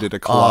collage. They did a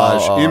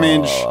collage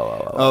image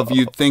of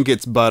you'd think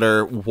it's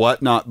butter.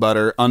 What? Not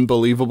butter.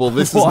 Unbelievable.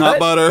 This is not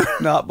butter.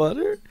 Not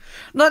butter.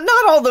 Not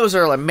all those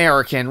are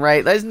American,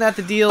 right? Isn't that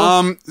the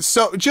deal?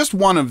 So just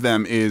one of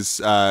them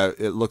is,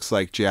 it looks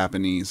like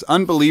Japanese.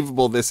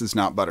 Unbelievable. This is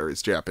not butter.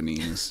 It's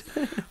Japanese.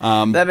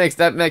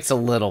 That makes a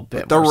little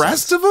bit. The more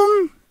rest sense. of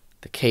them,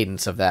 the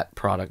cadence of that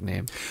product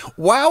name.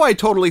 Wow, I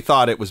totally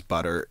thought it was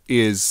butter.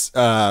 Is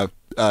a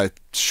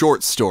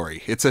short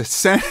story. It's a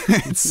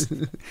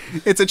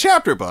it's a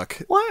chapter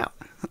book. Wow.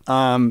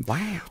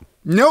 Wow.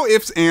 No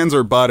ifs, ands,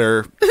 or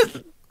butter.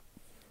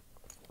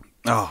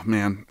 Oh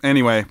man.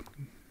 Anyway.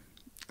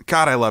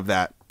 God, I love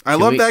that. I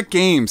love that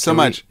game so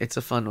much. It's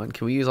a fun one.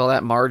 Can we use all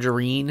that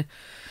margarine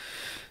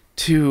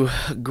to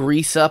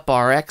grease up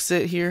our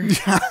exit here?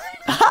 Yeah.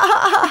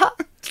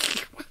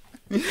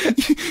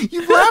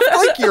 You laughed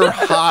like you're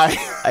high.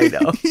 I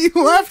know. You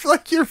laughed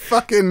like you're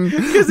fucking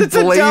because it's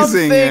a dumb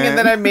thing, and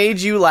then I made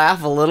you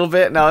laugh a little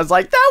bit, and I was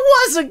like, that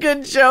was a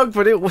good joke,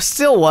 but it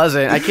still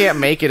wasn't. I can't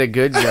make it a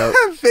good joke.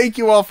 Thank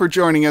you all for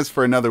joining us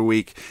for another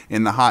week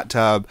in the hot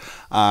tub.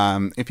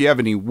 If you have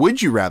any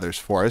would you rathers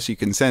for us, you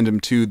can send them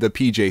to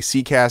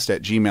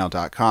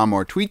thepjccast@gmail.com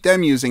or tweet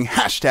them using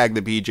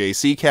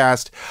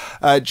 #thepjccast.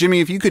 Jimmy,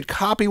 if you could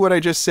copy what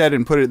I just said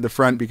and put it at the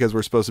front, because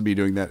we're supposed to be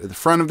doing that at the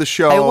front of the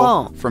show. I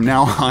won't. From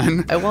now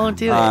on. I won't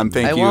do it.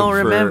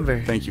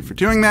 Remember. Thank you for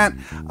doing that.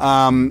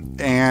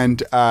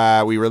 And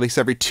we release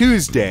every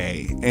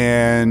Tuesday.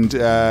 And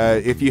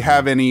if you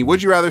have any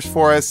would you rathers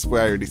for us,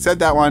 well, I already said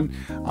that one.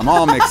 I'm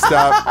all mixed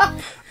up.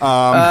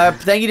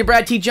 Thank you to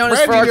Brad T. Jonas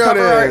for our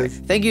cover art.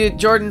 Thank you to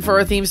Jordan for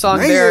our theme song.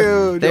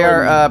 They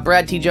are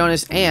Brad T.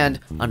 Jonas and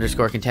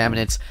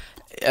 _Contaminants,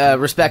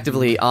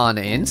 respectively, on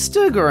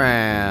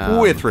Instagram.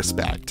 With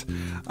respect.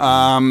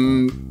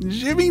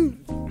 Jimmy,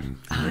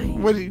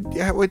 what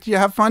did you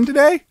have fun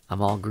today?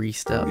 I'm all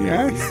greased up.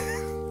 Yeah.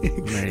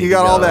 You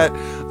got all that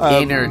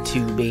inner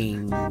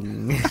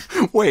tubing.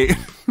 Wait.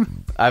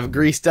 I've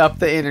greased up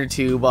the inner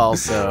tube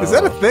also. Is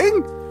that a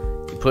thing?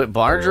 You put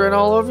margarine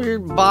all over your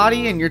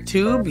body and your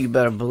tube. You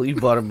better believe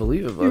it,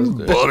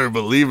 Buster. Butter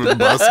believe it,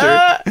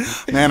 Buster.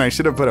 Man, I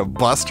should have put a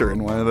Buster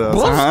in one of those.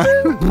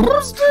 Buster?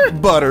 Buster?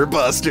 Butter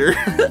Buster.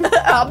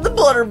 I'm the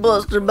Butter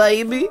Buster,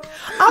 baby.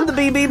 I'm the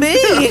BBB.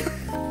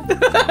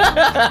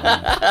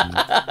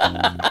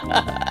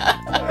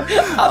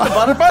 I'm the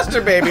Butter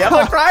Buster, baby. I'm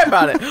gonna cry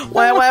about it.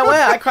 Wah, wah, wah.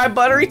 I cry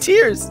buttery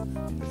tears.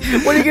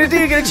 What are you gonna do?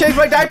 You're gonna change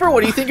my diaper? What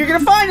do you think you're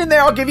gonna find in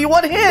there? I'll give you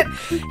one hint.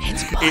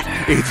 It's butter.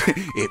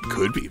 It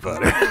could be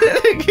butter.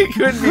 It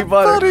could be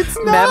butter. But it's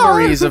not.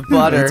 Memories of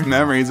butter. It's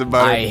memories of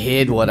butter. I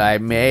hid what I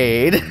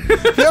made. You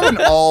have an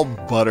all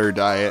butter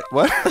diet.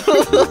 What?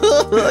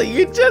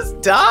 You just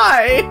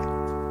die.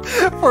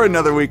 For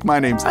another week, my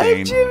name's Dane.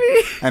 I'm Jimmy.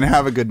 And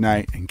have a good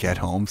night and get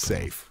home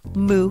safe.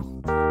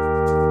 Moo.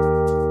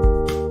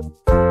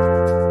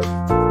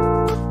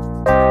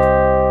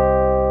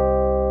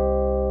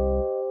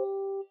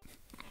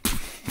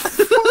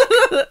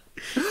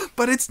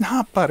 But it's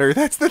not butter.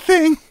 That's the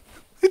thing.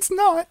 It's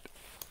not.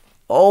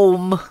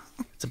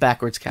 It's a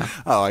backwards cow.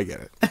 Oh, I get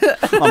it.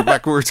 I'm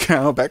backwards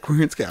cow,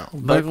 backwards cow,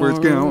 backwards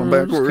cow,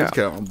 backwards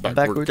cow,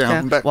 backwards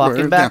cow,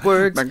 walking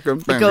backwards.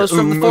 It goes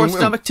from the fourth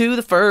stomach to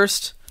the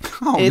first.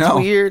 Oh, it's no.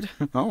 Weird.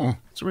 Oh.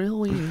 It's real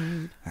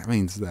weird. That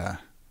means the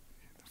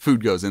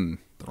food goes in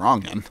the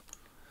wrong end.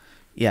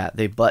 Yeah,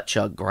 they butt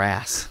chug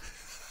grass.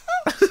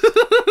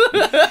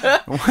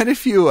 What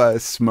if you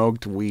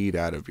smoked weed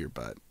out of your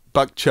butt?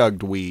 Buck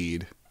chugged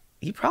weed.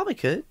 You probably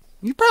could.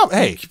 You probably,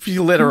 hey,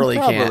 you literally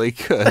probably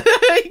can't. could.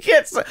 You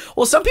can't.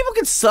 Well, some people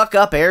can suck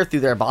up air through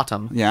their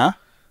bottom. Yeah?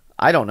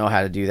 I don't know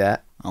how to do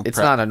that. It's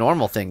not a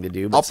normal thing to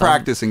do. But I'll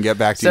practice and get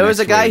back to you. So there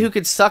was a guy who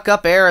could suck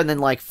up air and then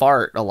like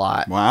fart a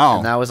lot. Wow.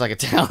 And that was like a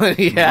talent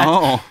he had.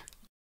 Oh.